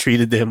how you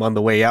treated them on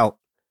the way out.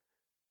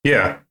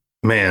 Yeah,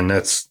 man,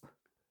 that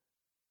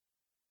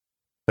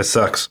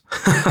sucks.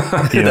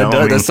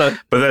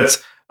 But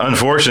that's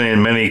unfortunately,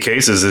 in many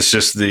cases, it's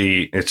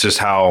just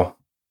how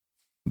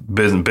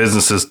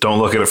businesses don't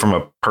look at it from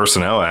a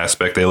personnel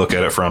aspect. They look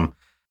at it from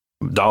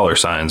dollar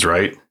signs,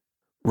 right?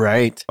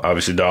 Right.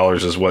 Obviously,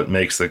 dollars is what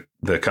makes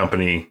the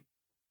company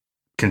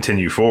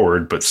continue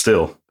forward, but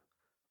still.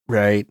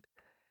 Right.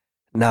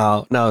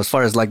 Now, as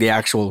far as like the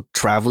actual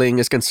traveling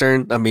is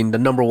concerned, I mean, the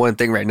number one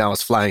thing right now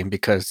is flying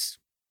because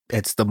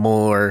it's the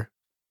more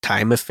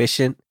time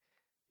efficient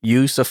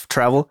use of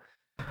travel.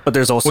 But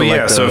there's also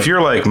so if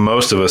you're like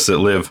most of us that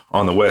live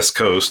on the West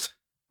Coast,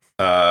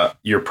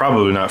 you're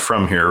probably not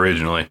from here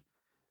originally.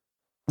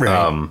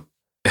 right.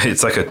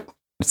 It's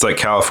like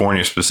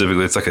California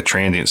specifically. It's like a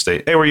transient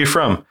state. Hey, where are you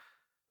from?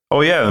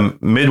 Oh yeah,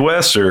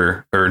 Midwest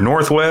or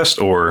Northwest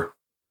or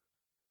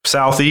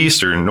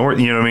Southeast or North.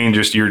 You know what I mean?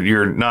 Just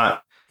you're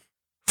not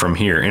from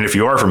here, and if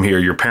you are from here,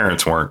 your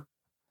parents weren't.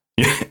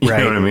 You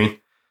know what I mean?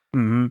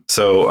 Mm-hmm.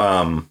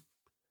 So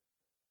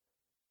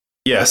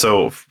yeah.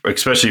 So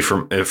especially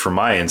from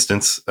my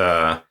instance,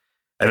 I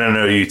don't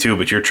know you too,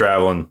 but you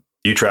travel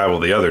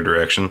the other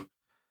direction.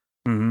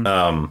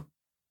 Mm-hmm.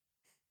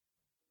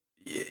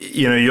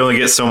 You only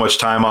get so much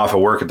time off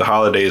of work at the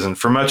holidays, and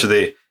for much of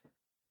the,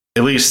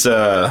 at least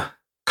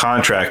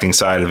contracting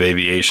side of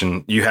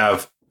aviation, you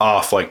have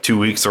off like 2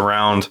 weeks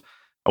around,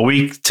 a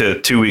week to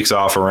 2 weeks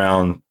off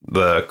around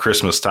the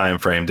Christmas time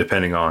frame,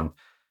 depending on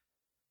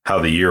how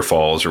the year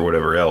falls or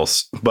whatever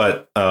else.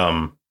 But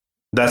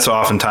that's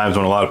oftentimes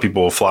when a lot of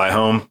people will fly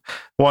home.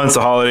 One, it's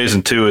the holidays,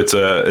 and two, it's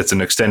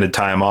an extended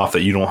time off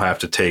that you don't have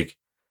to take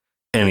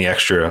any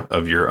extra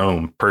of your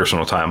own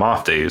personal time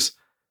off days.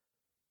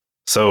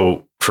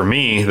 So for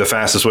me, the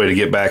fastest way to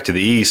get back to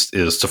the East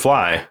is to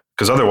fly,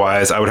 because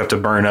otherwise I would have to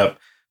burn up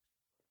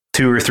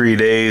 2 or 3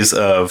 days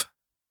of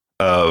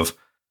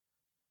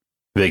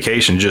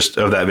vacation, just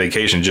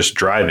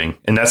driving.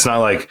 And that's not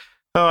like,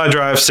 oh, I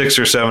drive 6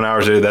 or 7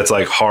 hours a day. That's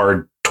like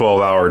hard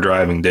 12-hour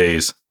driving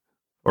days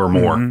or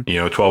more, 12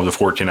 to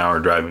 14-hour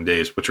driving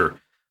days, which are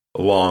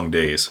long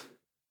days.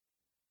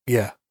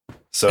 Yeah.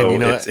 So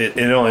it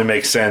only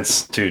makes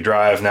sense to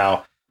drive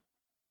now.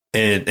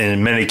 And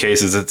in many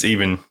cases, it's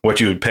even what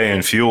you would pay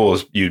in fuel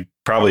is you'd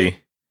probably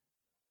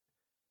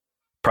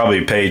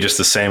pay just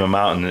the same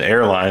amount in the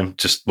airline,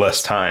 just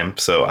less time.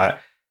 So I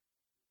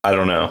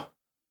don't know.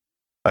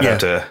 I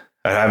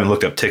haven't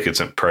looked up tickets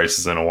and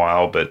prices in a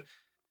while, but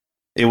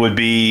it would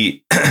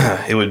be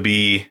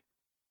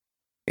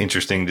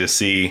interesting to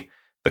see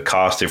the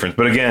cost difference.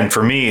 But again,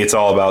 for me, it's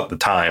all about the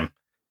time.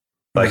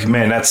 Like,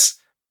 man, that's,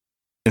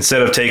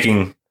 instead of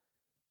taking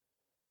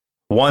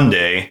one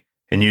day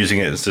and using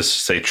it as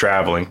just say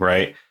traveling,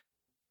 right?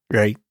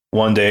 Right.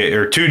 1 day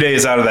or 2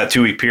 days out of that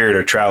 2 week period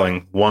are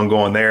traveling, one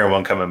going there and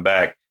one coming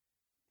back.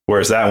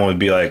 Whereas that one would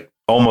be like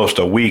almost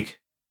a week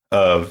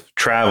of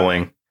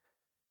traveling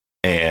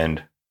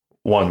and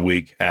 1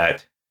 week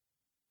at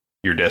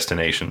your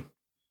destination.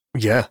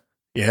 Yeah.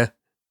 Yeah.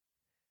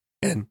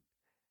 And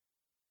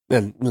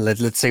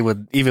let's say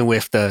with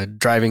the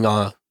driving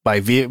on by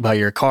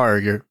your car,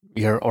 you're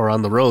or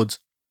on the roads,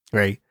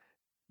 right?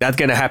 That's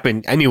going to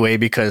happen anyway,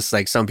 because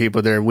like some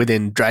people, they're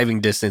within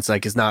driving distance,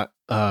 like it's not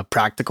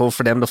practical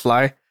for them to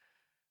fly,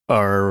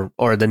 or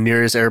the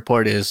nearest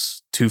airport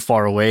is too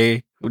far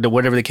away,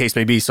 whatever the case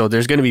may be. So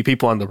there's going to be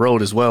people on the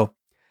road as well.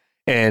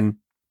 And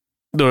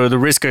the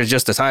risk is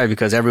just as high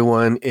because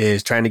everyone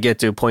is trying to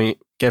get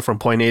from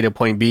point A to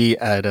point B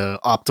at an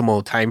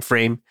optimal time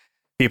frame.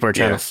 People are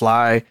trying to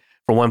fly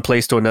from one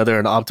place to another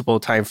in an optimal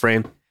time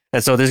frame.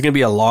 And so there's going to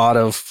be a lot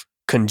of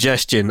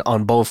congestion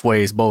on both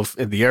ways, both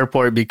at the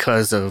airport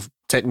because of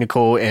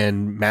technical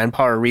and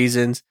manpower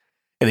reasons,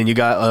 and then you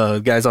got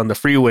guys on the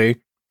freeway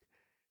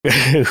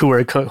who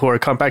are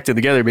compacted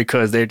together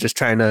because they're just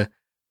trying to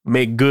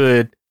make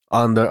good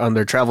on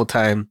their travel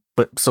time,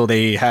 but so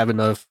they have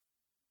enough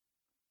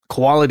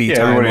quality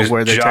time everybody's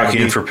where they're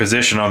jockeying for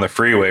position on the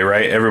freeway,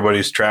 right?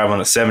 Everybody's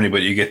traveling at 70,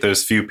 but you get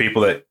those few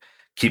people that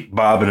keep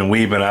bobbing and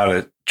weaving out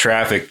of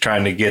traffic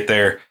trying to get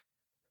there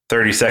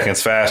 30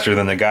 seconds faster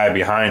than the guy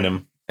behind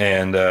them.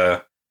 And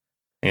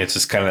it's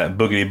just kind of that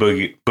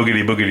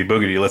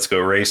boogity, let's go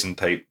racing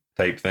type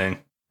thing.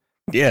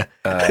 Yeah.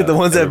 The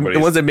ones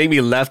that make me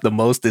laugh the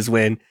most is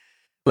when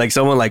like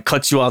someone like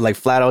cuts you off, like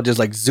flat out just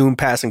like zoom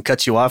past and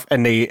cuts you off,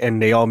 and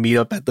they all meet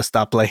up at the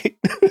stoplight.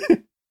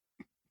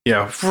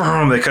 Yeah,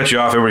 they cut you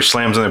off, everybody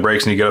slams on the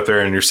brakes, and you get up there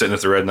and you're sitting at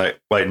the red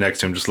light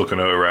next to him just looking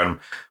over at him.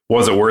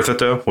 Was it worth it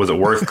though? Was it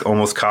worth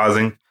almost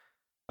causing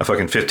a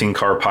fucking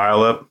 15-car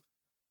pileup?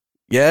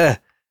 Yeah.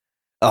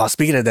 Oh,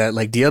 speaking of that,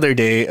 like the other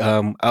day,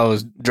 I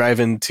was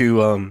driving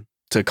to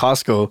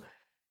Costco,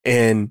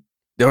 and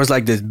there was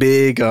like this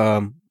big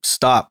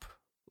stop,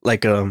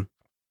 like there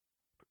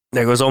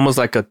was almost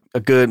like a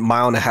good 1.5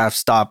 mile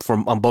stop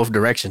on both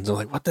directions. I'm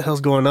like, what the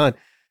hell's going on?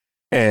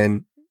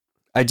 And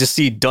I just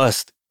see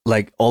dust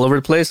like all over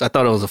the place. I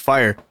thought it was a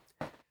fire,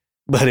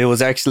 but it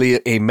was actually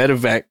a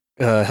medevac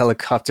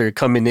helicopter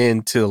coming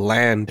in to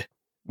land,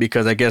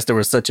 because I guess there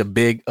was such a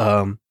big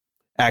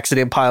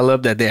accident pile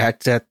up that they had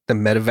to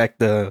medevac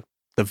the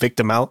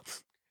victim out,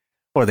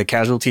 or the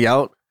casualty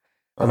out.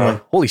 I'm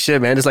like, holy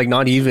shit, man. It's like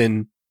not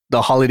even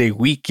the holiday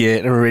week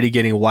yet, and we're already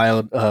getting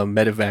wild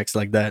medevacs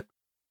like that.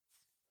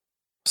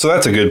 So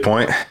that's a good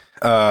point.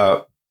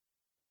 We're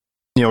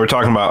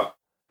talking about,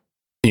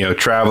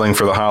 traveling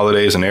for the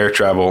holidays and air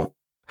travel.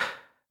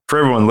 For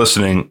everyone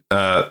listening,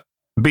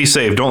 be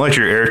safe. Don't let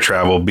your air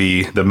travel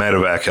be the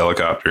medevac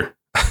helicopter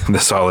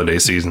this holiday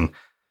season.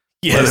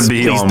 Yes, let it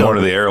be on one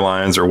of the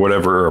airlines or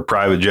whatever, or a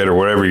private jet or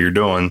whatever you're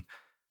doing.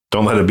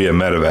 Don't let it be a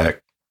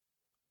medevac.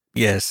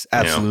 Yes,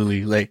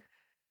 absolutely.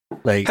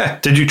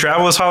 Like, did you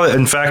travel this holiday?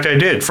 In fact, I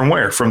did. From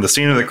where? From the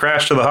scene of the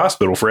crash to the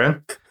hospital,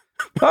 friend.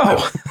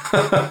 Oh,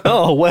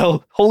 oh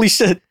well, holy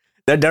shit!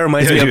 That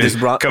reminds me of this.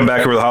 Come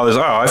back over the holidays.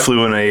 Oh, I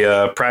flew in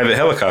a private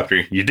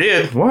helicopter. You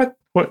did? What?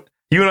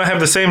 You and I have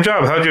the same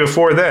job. How'd you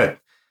afford that?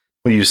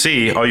 Well, you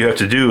see, all you have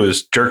to do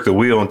is jerk the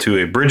wheel into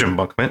a bridge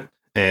embankment,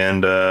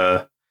 and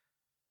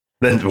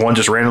then one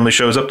just randomly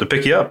shows up to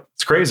pick you up.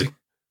 It's crazy.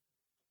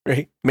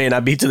 Right? May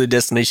not be to the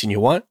destination you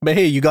want, but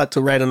hey, you got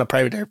to ride on a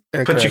private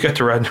aircraft. But you got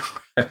to ride on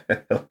a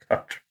private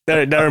helicopter.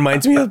 That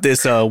reminds me of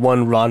this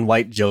one Ron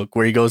White joke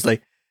where he goes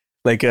like,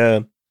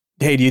 hey,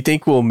 do you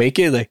think we'll make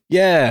it? Like,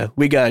 yeah,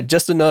 we got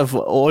just enough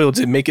oil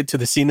to make it to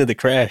the scene of the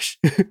crash.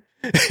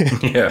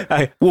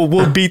 Yeah.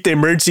 We'll beat the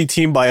emergency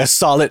team by a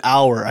solid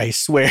hour, I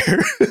swear.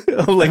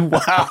 I'm like,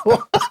 wow.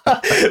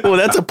 Well,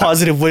 that's a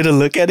positive way to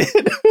look at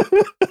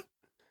it.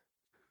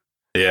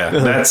 Yeah,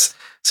 that's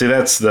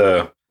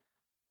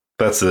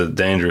the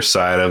dangerous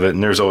side of it.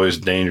 And there's always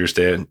dangers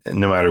to it,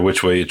 no matter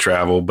which way you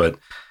travel. But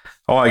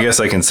all I guess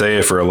I can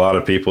say for a lot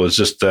of people is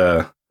just,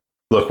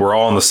 look, we're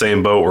all in the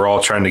same boat. We're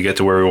all trying to get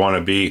to where we want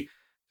to be.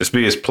 Just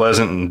be as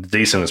pleasant and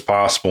decent as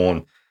possible.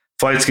 And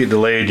flights get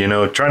delayed,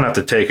 try not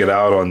to take it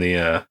out on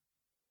the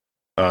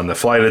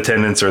flight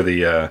attendants or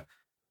the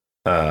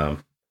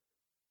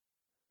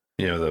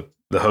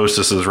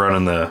hostesses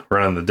running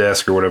the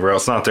desk or whatever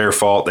else. It's not their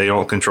fault. They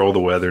don't control the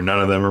weather. None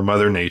of them are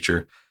Mother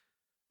Nature.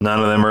 None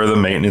of them are the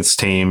maintenance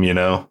team,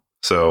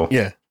 So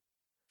yeah,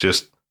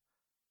 just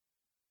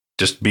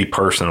be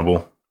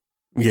personable.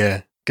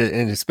 Yeah,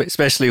 and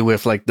especially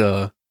with like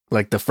the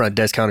front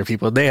desk counter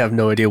people, they have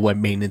no idea what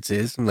maintenance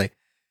is. And like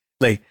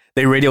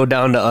they radio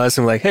down to us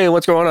and like, hey,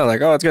 what's going on? Like,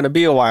 oh, it's gonna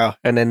be a while.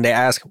 And then they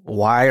ask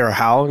why or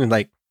how, and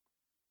like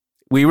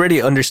we already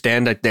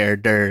understand that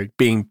they're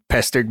being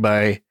pestered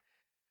by,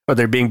 or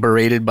they're being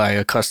berated by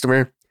a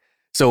customer.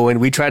 So when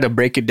we try to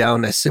break it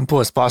down as simple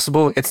as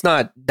possible, it's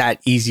not that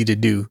easy to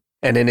do.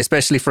 And then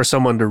especially for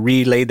someone to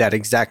relay that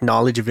exact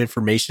knowledge of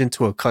information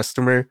to a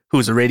customer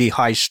who's already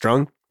high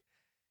strung,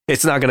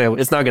 it's not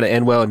gonna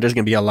end well, and there's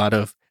gonna be a lot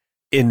of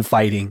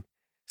infighting.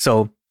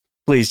 So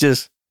please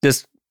just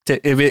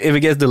if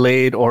it gets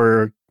delayed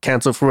or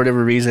canceled for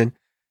whatever reason,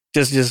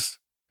 just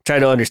try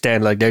to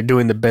understand like they're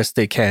doing the best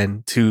they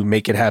can to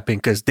make it happen,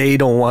 because they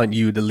don't want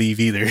you to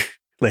leave either.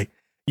 Like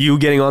you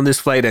getting on this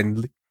flight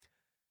and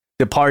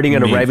departing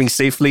and arriving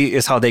safely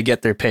is how they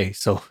get their pay.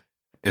 So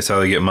it's how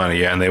they get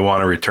money. Yeah. And they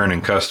want a returning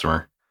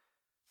customer.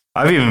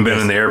 I've even been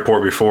in the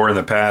airport before in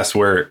the past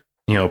where,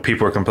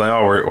 people are complaining,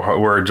 oh,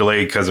 we're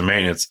delayed because of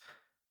maintenance.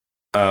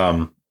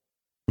 And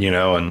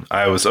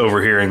I was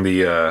overhearing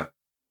the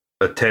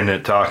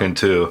attendant talking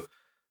to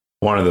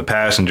one of the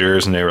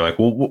passengers, and they were like,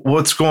 well,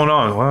 what's going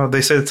on? Well,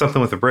 they said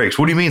something with the brakes.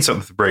 What do you mean something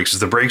with the brakes? Is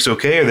the brakes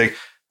okay? Are they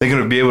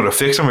going to be able to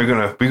fix them? Are we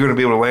going to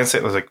be able to land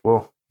safe? I was like,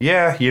 well,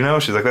 yeah,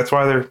 she's like, that's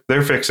why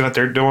they're fixing it.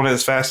 They're doing it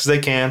as fast as they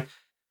can,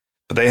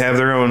 but they have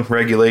their own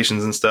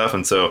regulations and stuff.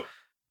 And so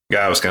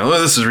guy was kind of,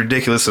 this is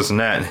ridiculous, this and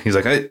that. And he's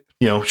like,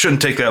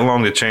 shouldn't take that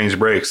long to change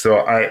brakes. So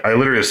I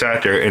literally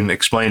sat there and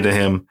explained to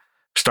him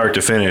start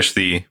to finish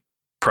the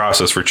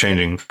process for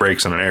changing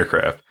brakes on an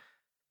aircraft.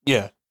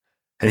 Yeah.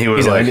 And he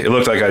was like, it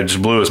looked like I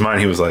just blew his mind.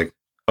 He was like,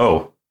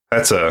 oh,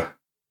 that's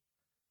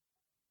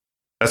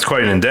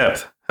quite in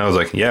depth. I was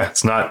like, yeah,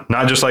 it's not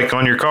just like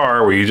on your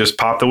car where you just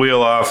pop the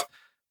wheel off,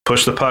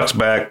 push the pucks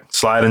back,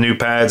 slide the new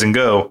pads and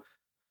go.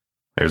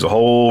 There's a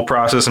whole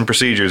process and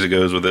procedures that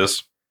goes with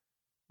this.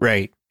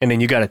 Right. And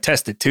then you got to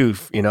test it too.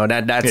 That's you not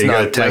got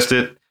to test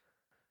it.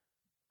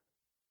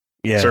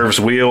 Yeah. Service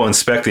wheel,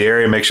 inspect the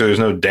area, make sure there's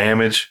no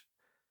damage.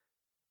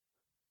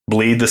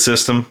 Bleed the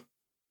system.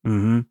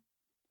 Mm-hmm.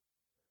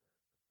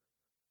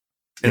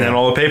 And then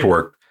all the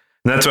paperwork.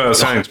 And that's what I was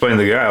trying to explain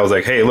to the guy. I was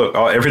like, hey, look,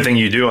 everything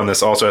you do on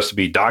this also has to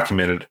be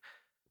documented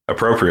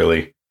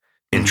appropriately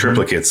in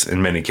triplicates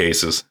in many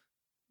cases.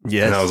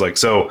 Yes. And I was like,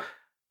 so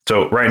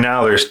right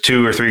now there's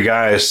 2 or 3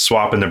 guys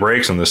swapping the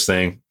brakes on this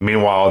thing.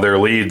 Meanwhile, their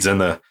lead's in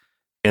the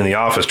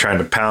office trying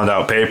to pound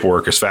out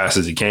paperwork as fast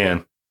as he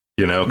can,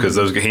 because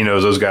he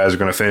knows those guys are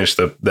going to finish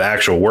the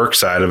actual work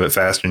side of it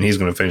faster than he's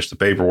going to finish the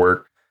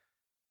paperwork.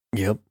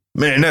 Yep.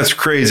 Man, that's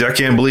crazy. I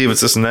can't believe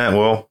it's this and that.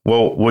 Well,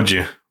 would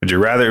you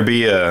rather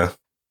be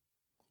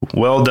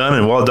well done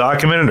and well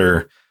documented,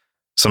 or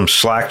some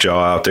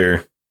slackjaw out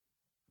there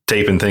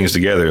taping things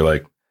together?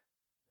 Like,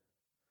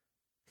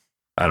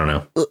 I don't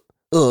know.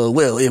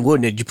 Well, it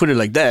wouldn't. You put it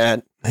like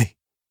that.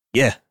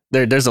 Yeah,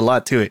 there's a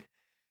lot to it.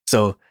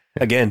 So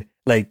again,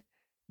 like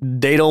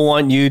they don't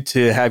want you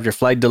to have your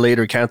flight delayed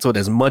or canceled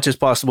as much as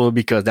possible,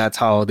 because that's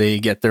how they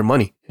get their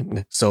money.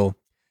 So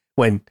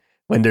when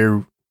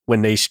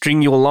when they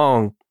string you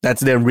along,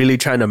 that's them really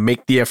trying to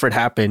make the effort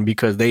happen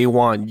because they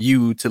want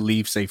you to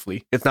leave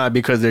safely. It's not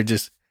because they're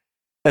just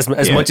as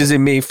much as it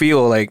may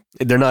feel like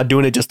they're not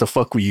doing it just to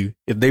fuck with you.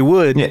 If they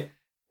would,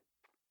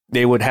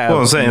 they would have.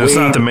 Well, I'm saying it's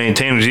not the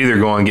maintainers either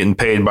going getting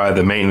paid by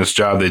the maintenance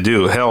job they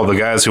do. Hell, the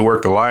guys who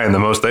work the line, the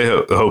most they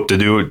hope to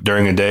do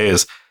during a day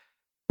is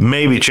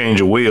maybe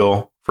change a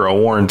wheel for a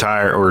worn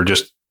tire or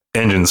just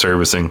engine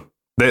servicing.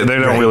 They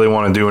don't really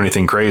want to do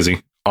anything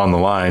crazy on the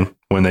line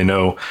when they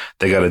know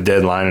they got a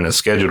deadline and a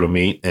schedule to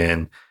meet,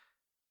 and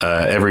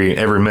every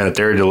minute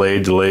they're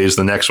delayed delays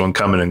the next one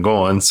coming and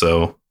going.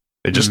 So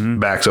it just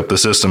backs up the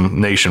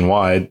system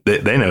nationwide.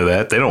 They know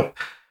that.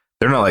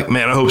 They're not like,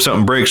 man, I hope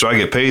something breaks so I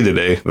get paid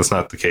today. That's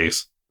not the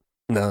case.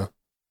 No,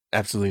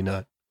 absolutely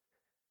not.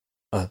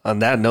 On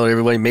that note,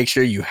 everybody, make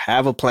sure you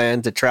have a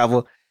plan to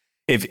travel.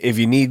 If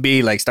you need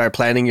be, like, start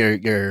planning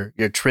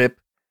your trip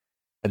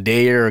a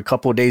day or a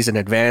couple of days in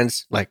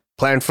advance. Like,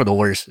 plan for the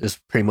worst is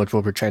pretty much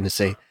what we're trying to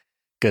say.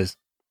 Because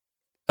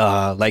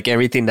like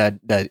everything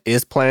that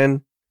is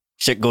planned,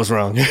 shit goes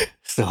wrong.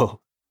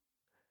 So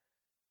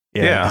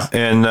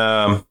and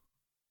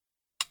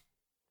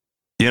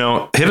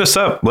hit us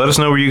up. Let us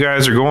know where you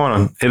guys are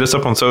going. Hit us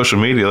up on social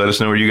media. Let us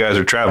know where you guys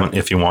are traveling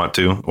if you want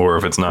to, or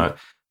if it's not,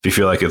 if you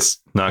feel like it's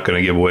not going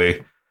to give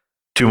away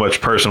too much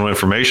personal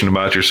information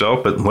about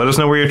yourself. But let us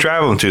know where you're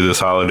traveling to this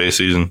holiday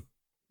season.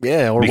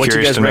 Yeah, or be what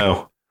curious you guys to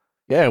know.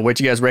 Yeah, what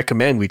you guys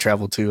recommend we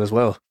travel to as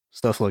well.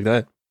 Stuff like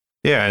that.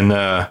 Yeah,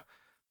 and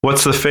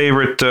what's the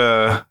favorite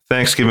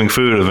Thanksgiving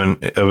food of an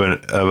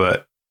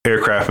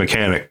aircraft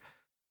mechanic?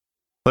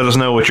 Let us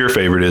know what your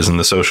favorite is in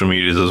the social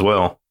medias as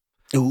well.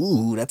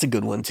 Ooh, that's a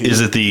good one too.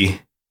 Is it the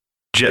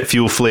jet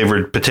fuel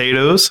flavored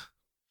potatoes?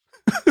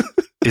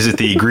 Is it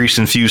the grease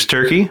infused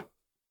turkey?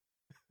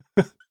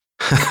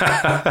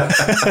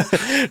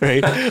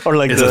 Right? Or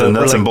like is it the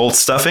nuts and bolts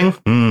stuffing?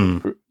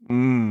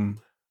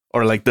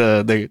 Or like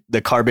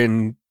the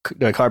carbon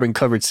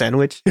covered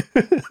sandwich.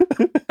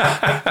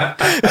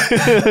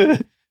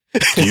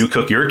 Do you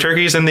cook your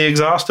turkeys in the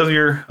exhaust of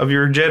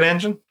your jet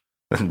engine?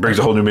 That brings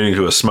a whole new meaning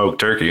to a smoked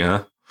turkey,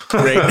 huh?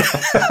 Right.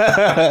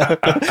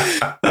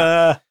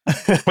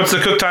 What's the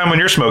cook time on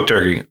your smoked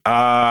turkey? It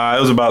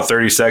was about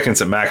 30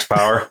 seconds at max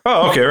power.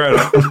 Oh, okay, right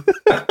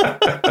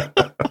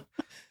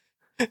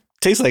on.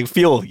 Tastes like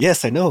fuel.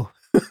 Yes, I know.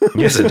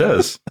 Yes, it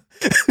does.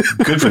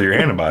 Good for your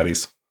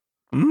antibodies.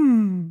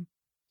 On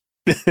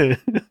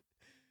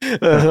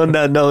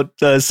that note,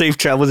 safe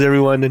travels,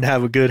 everyone, and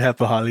have a good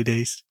happy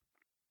holidays.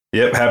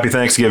 Yep, happy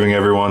Thanksgiving,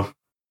 everyone.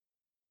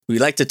 We'd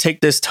like to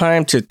take this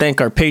time to thank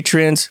our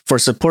patrons for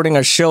supporting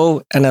our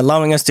show and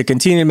allowing us to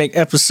continue to make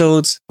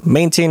episodes,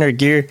 maintain our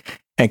gear,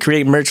 and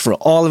create merch for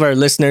all of our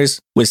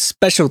listeners, with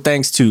special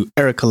thanks to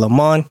Erica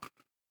Lamont,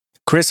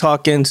 Chris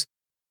Hawkins,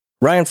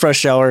 Ryan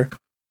Freshour,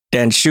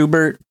 Dan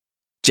Schubert,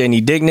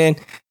 Jenny Dignan,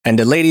 and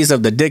the ladies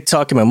of the Dick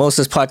Talk and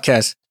Mimosas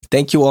podcast.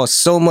 Thank you all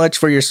so much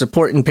for your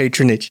support and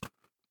patronage.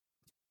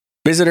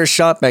 Visit our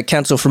shop at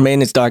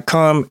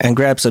cancelformaintenance.com and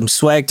grab some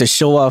swag to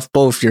show off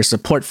both your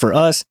support for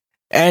us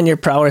and your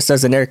prowess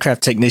as an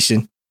aircraft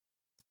technician.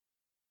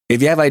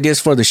 If you have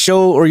ideas for the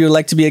show or you'd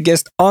like to be a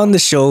guest on the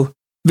show,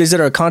 visit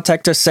our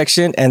contact us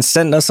section and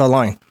send us a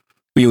line.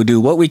 We will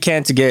do what we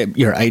can to get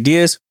your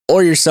ideas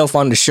or yourself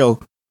on the show.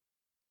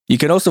 You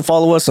can also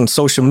follow us on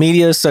social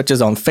media, such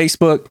as on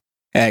Facebook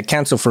at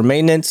Cancel for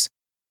Maintenance,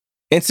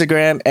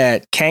 Instagram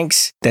at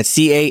Canx, that's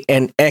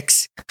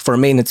CANX for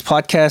Maintenance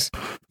Podcast,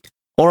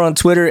 or on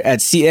Twitter at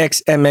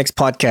CXMX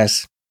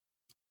Podcast.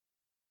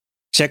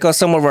 Check out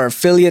some of our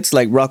affiliates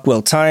like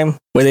Rockwell Time,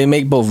 where they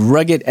make both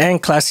rugged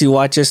and classy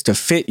watches to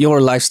fit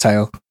your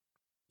lifestyle.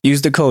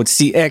 Use the code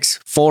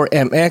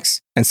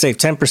CX4MX and save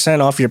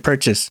 10% off your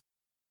purchase.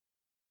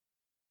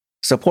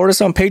 Support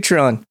us on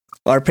Patreon.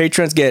 Our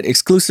patrons get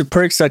exclusive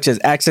perks such as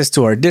access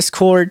to our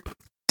Discord,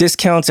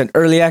 discounts and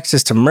early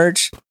access to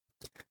merch,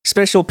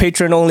 special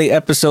patron-only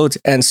episodes,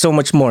 and so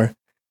much more.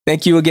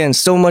 Thank you again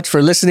so much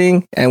for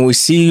listening, and we'll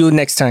see you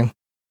next time.